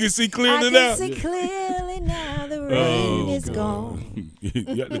 You can see clearly I now. can see clearly now. The rain is gone.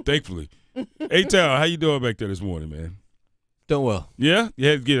 Yeah, thankfully. Hey, Tal, how you doing back there this morning, man? Doing well. Yeah? You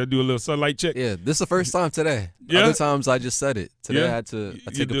had to do a little sunlight check? Yeah, this is the first time today. Yeah? Other times I just said it. Today Yeah? I had to You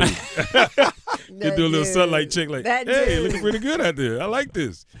take a do- peek. You do a little sunlight check like, That hey, dude. looking pretty good out there. I like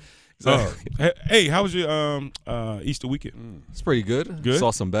this. Hey, how was your Easter weekend? It's pretty good. Good?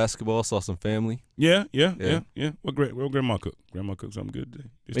 Saw some basketball, saw some family. Yeah. Yeah. What grandma cooked? Grandma cooked something good today?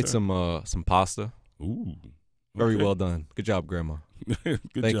 Made some pasta. Ooh. Very Okay. well done. Good job, Grandma. Good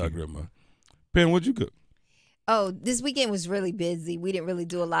Thank job, you. Grandma. Pen, what'd you cook? Oh, this weekend was really busy. We didn't really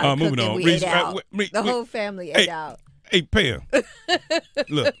do a lot of Moving cooking. on. We Reese, ate out. The whole family ate Hey. out. Hey, Pam.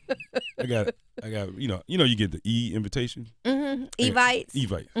 Look, I got you get the invitation. Mm-hmm. Evites.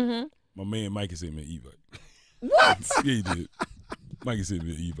 Evite. Mm-hmm. My man Mikey sent me an Evite. What? Yeah, he did. Mikey sent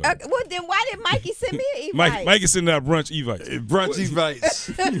me an Evite. Well, then why did Mikey send me an Evite? Mikey sending out brunch Evites. Brunch Evites.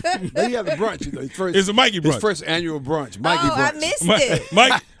 They have a brunch. It's a Mikey brunch. His first annual brunch. Mikey Oh, brunch. I missed it.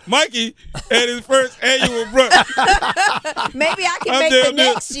 Mikey had his first annual brunch. Maybe I can I'm make down the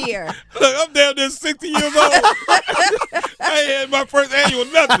there. next year. Look, I'm down there 60 years old. I ain't had my first annual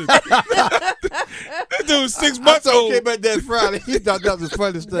nothing. That dude's 6 months I old. came back that Friday. He thought that was the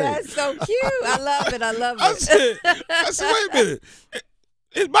funniest thing. That's so cute. I love it. I love it. I said, wait a minute.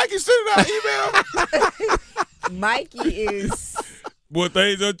 Is Mikey sending out email? Mikey is. Boy,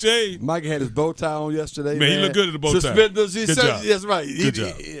 things don't change. Mikey had his bow tie on yesterday. Man, he looked good in the bow tie. Suspenders. Good job. That's right. Good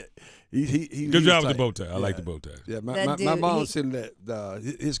job. Good job with the bow tie. I like the bow tie. Yeah, That my dude, mom he- sent that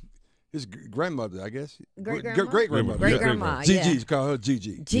his grandmother, I guess. Great-grandma? Great-grandmother. Great-grandma, Gigi. yeah. She called her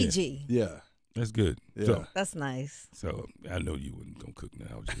Gigi. Gigi. Yeah. That's good. Yeah. That's nice. So I know you wasn't gonna cook now.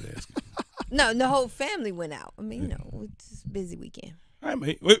 I was just asking. No, the whole family went out. I mean, it's just a busy weekend. I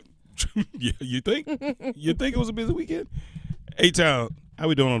mean, yeah, you think? You think it was a busy weekend? Hey, Town, how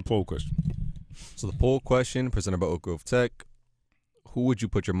we doing on the poll question? So the poll question presented by Oak Grove Tech: who would you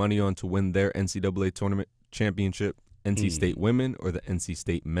put your money on to win their NCAA tournament championship? NC State women or the NC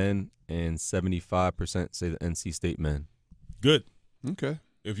State men? And 75% say the NC State men. Good. Okay.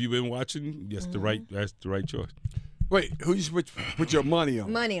 If you've been watching, that's the right choice. Wait, who you put your money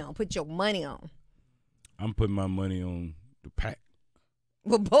on? Money on. Put your money on. I'm putting my money on the Pack.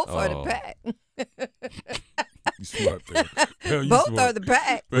 Well, both are the Oh. Pack. You smart, man. Hell, you Both smart. are the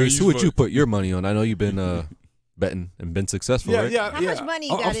Pack. Man, Reese, who would smart. you put your money on? I know you've been betting and been successful, right? Yeah. How much money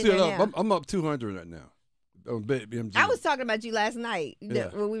you got I'm in still there up. now? I'm up 200 right now. On BMG. I was talking about you last night Yeah.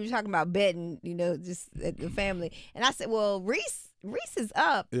 when we were talking about betting, just at the family. And I said, well, Reese is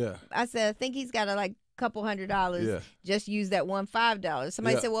up. Yeah. I said, I think he's got couple $100. Yeah. Just use that $5.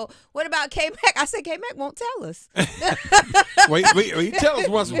 Somebody Yeah. said, well, what about Kmac? I said, Kmac won't tell us. Wait, he tell us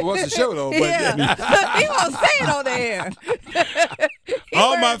once the show though. But Yeah. He won't say it on the air.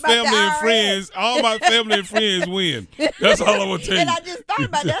 All my family and friends win. That's all I want to tell you. And I just thought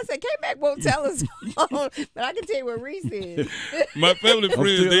about that. I said, Kmac won't tell us. But I can tell you what Reese is. My family and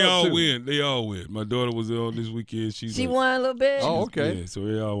friends, still they up, all too. win. They all win. My daughter was on this weekend. She won a little bit. Oh, okay. Yeah, so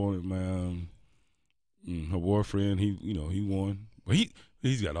they all wanted my her boyfriend. He won, but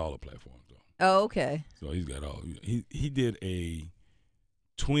he's got all the platforms though. Oh, okay. So he's got all. He did a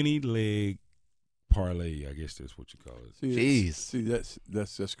 20-leg parlay. I guess that's what you call it. See, that's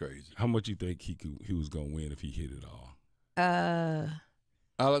crazy. How much you think he was gonna win if he hit it all? I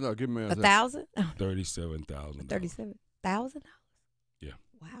don't know. Give me 1,000. $37,000. $37,000. Yeah.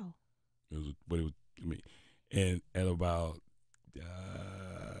 Wow. And at about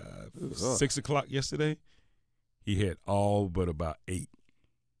 6 o'clock yesterday, he had all but about 8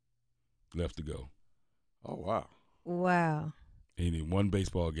 left to go. Oh, wow. Wow. And in one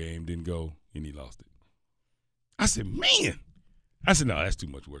baseball game, didn't go, and he lost it. I said, man. I said, no, that's too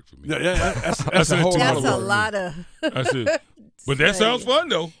much work for me. Yeah, that's a whole lot of work. That's a lot of. I said, but that sounds fun,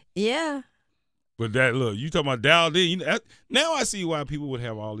 though. Yeah. But that, look, you talking about dialed in. Now I see why people would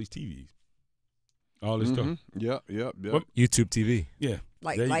have all these TVs. All this stuff. Yep. YouTube TV. Yeah.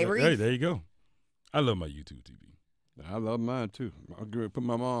 Like Reese. Hey, there you go. I love my YouTube TV. I love mine, too. I'm going to put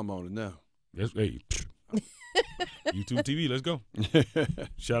my mom on it now. Hey, YouTube TV, let's go.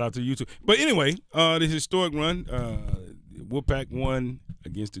 Shout out to YouTube. But anyway, this historic run, Wolfpack won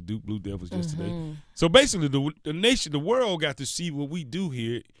against the Duke Blue Devils yesterday. So basically, the nation, the world got to see what we do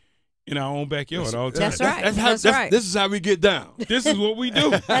here in our own backyard all the time. That's right. That's right. This is how we get down. This is what we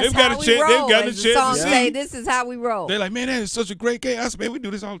do. That's They've how got we a chance. roll. They've got a As the song chance. say, this is how we roll. They're like, man, that is such a great game. I said, man, we do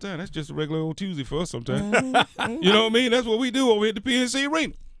this all the time. That's just a regular old Tuesday for us sometimes. You know what I mean? That's what we do over here at the PNC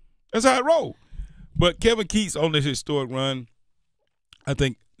Arena. That's how it rolls. But Kevin Keats on this historic run, I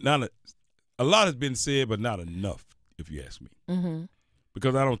think a lot has been said, but not enough, if you ask me. Mm-hmm.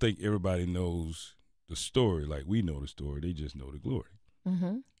 Because I don't think everybody knows the story like we know the story. They just know the glory.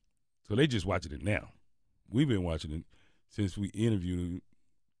 Mm-hmm. So they just watching it now. We've been watching it since we interviewed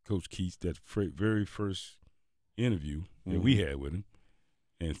Coach Keats, that very first interview that we had with him.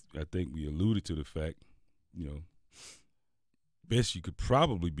 And I think we alluded to the fact, best you could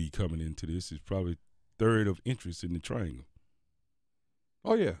probably be coming into this is probably third of interest in the triangle.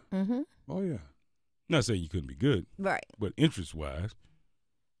 Oh, yeah. Mm-hmm. Oh, yeah. Not saying you couldn't be good. Right. But interest-wise,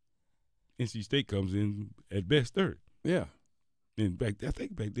 NC State comes in at best third. Yeah. And back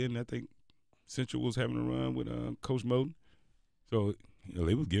then, Central was having a run with Coach Moden. So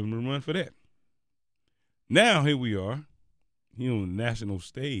they was giving him a run for that. Now here we are, on the national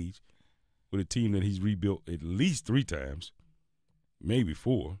stage with a team that he's rebuilt at least 3 times, maybe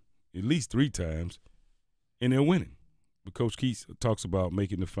 4, at least 3 times, and they're winning. But Coach Keats talks about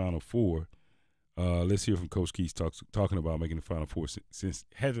making the Final Four. Let's hear from Coach Keats talking about making the Final Four since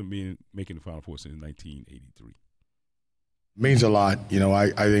hasn't been making the Final Four since 1983. Means a lot.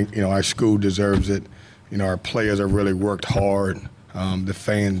 I think, our school deserves it. Our players have really worked hard. The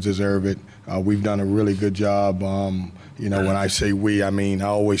fans deserve it. We've done a really good job. When I say we, I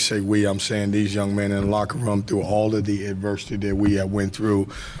always say we. I'm saying these young men in the locker room through all of the adversity that we have went through,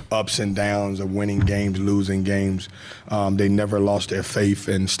 ups and downs of winning games, losing games. They never lost their faith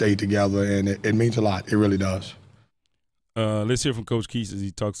and stayed together, and it means a lot. It really does. Let's hear from Coach Keats as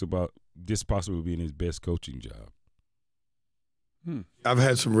he talks about this possibly being his best coaching job. I've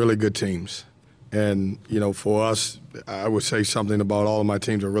had some really good teams. And, for us, I would say something about all of my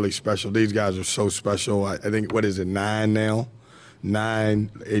teams are really special. These guys are so special. I think, 9 now?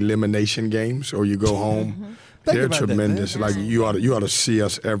 9 elimination games, or you go home. They're tremendous. Like, you ought to see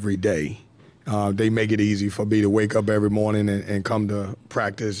us every day. They make it easy for me to wake up every morning and come to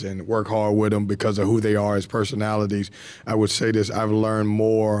practice and work hard with them because of who they are as personalities. I would say this, I've learned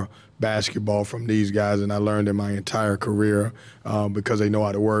more basketball from these guys than I learned in my entire career because they know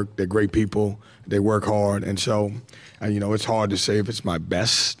how to work. They're great people. They work hard. And so, it's hard to say if it's my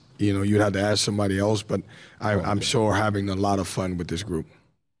best. You'd have to ask somebody else, but I'm sure having a lot of fun with this group.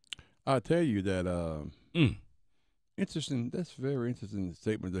 I'll tell you that interesting. That's a very interesting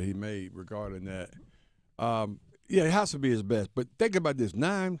statement that he made regarding that. Yeah, it has to be his best. But think about this: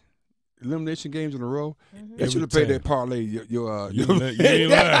 9 elimination games in a row. They should have paid that parlay. You ain't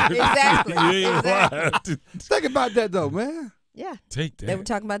lying. Exactly. You ain't lying. Think about that, though, man. Yeah. Take that. They were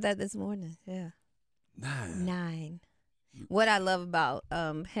talking about that this morning. Yeah. 9. What I love about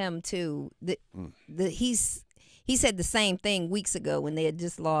him too, he said the same thing weeks ago when they had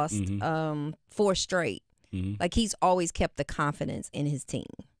just lost 4 straight. Like, he's always kept the confidence in his team.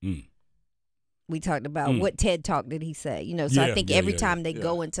 We talked about what TED Talk did he say? So I think every time they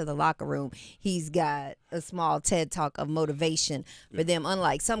go into the locker room, he's got a small TED Talk of motivation for them.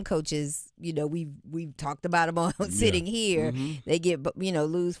 Unlike some coaches, we've talked about them on sitting here. They get,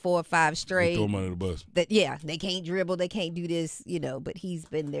 lose 4 or 5 straight. Throw them under the bus. They can't dribble, they can't do this, but he's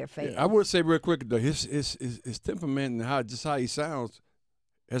been their fan. I would say real quick though, his temperament and how he sounds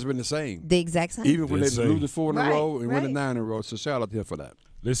has been the same. The exact same. Even when they lose 4 in a row and win 9 in a row. So shout out to him for that.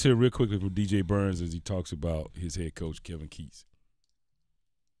 Let's hear real quickly from DJ Burns as he talks about his head coach, Kevin Keats.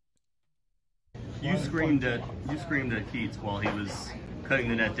 You screamed at Keats while he was cutting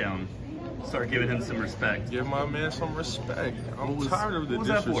the net down. Start giving him some respect. Give my man some respect. I'm tired of the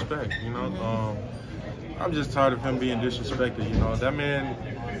disrespect. I'm just tired of him being disrespected. You know, that man,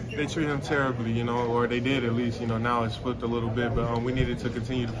 they treat him terribly. You know, or they did at least. You know, now it's flipped a little bit, but we needed to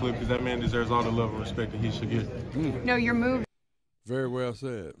continue to flip because that man deserves all the love and respect that he should get. No, your move. Very well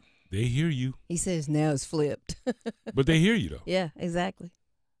said. They hear you. He says now it's flipped. But they hear you, though. Yeah, exactly.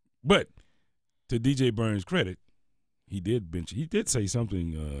 But to DJ Burns' credit, he did bench. He did say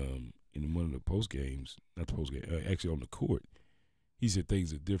something in one of the post games, not the post game, actually on the court. He said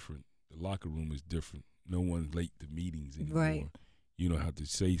things are different. The locker room is different. No one's late to meetings anymore. Right. You don't have to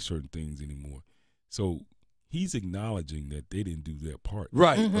say certain things anymore. So he's acknowledging that they didn't do their part.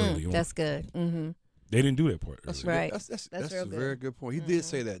 Right. Early on. That's good. Mm-hmm. They didn't do that part. That's right. That's real a good. very good point. He did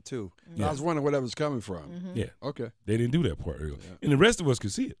say that too. Yeah. I was wondering where that was coming from. Yeah. Okay. They didn't do that part early. And the rest of us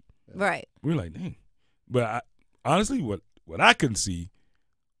could see it. Right. We were like, dang. But honestly, what I couldn't see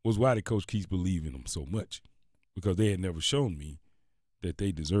was why the coach keeps believing them so much, because they had never shown me that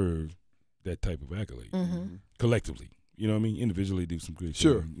they deserve that type of accolade collectively. You know what I mean? Individually, do some good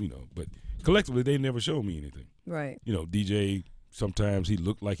Sure. shit, you know, but collectively, they never showed me anything. Right. You know, DJ, sometimes he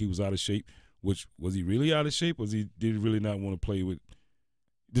looked like he was out of shape, which was he really out of shape? Did he really not want to play with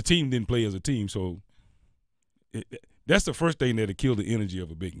 – the team didn't play as a team, so that's the first thing that'll kill the energy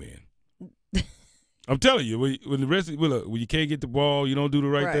of a big man. I'm telling you, when you can't get the ball, you don't do the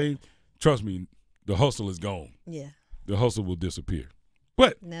right thing, trust me, the hustle is gone. Yeah. The hustle will disappear.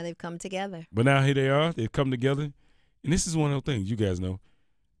 But now they've come together. But now here they are. They've come together. And this is one of those things you guys know.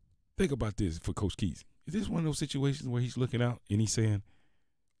 Think about this for Coach Keys. Is this one of those situations where he's looking out and he's saying,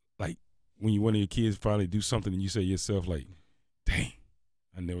 like, when one of your kids finally do something and you say to yourself, like, dang,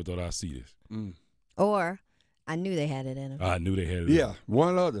 I never thought I'd see this. Or I knew they had it in them. I knew they had it. Yeah,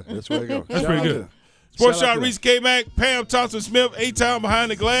 one or other. That's where it goes. That's pretty good. Sports Shot, Reese, Kmac, Pam Thompson-Smith, 8-time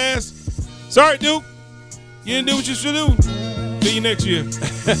behind the glass. Sorry, Duke. You didn't do what you should do. See you next year.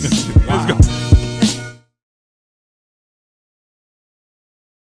 Let's go.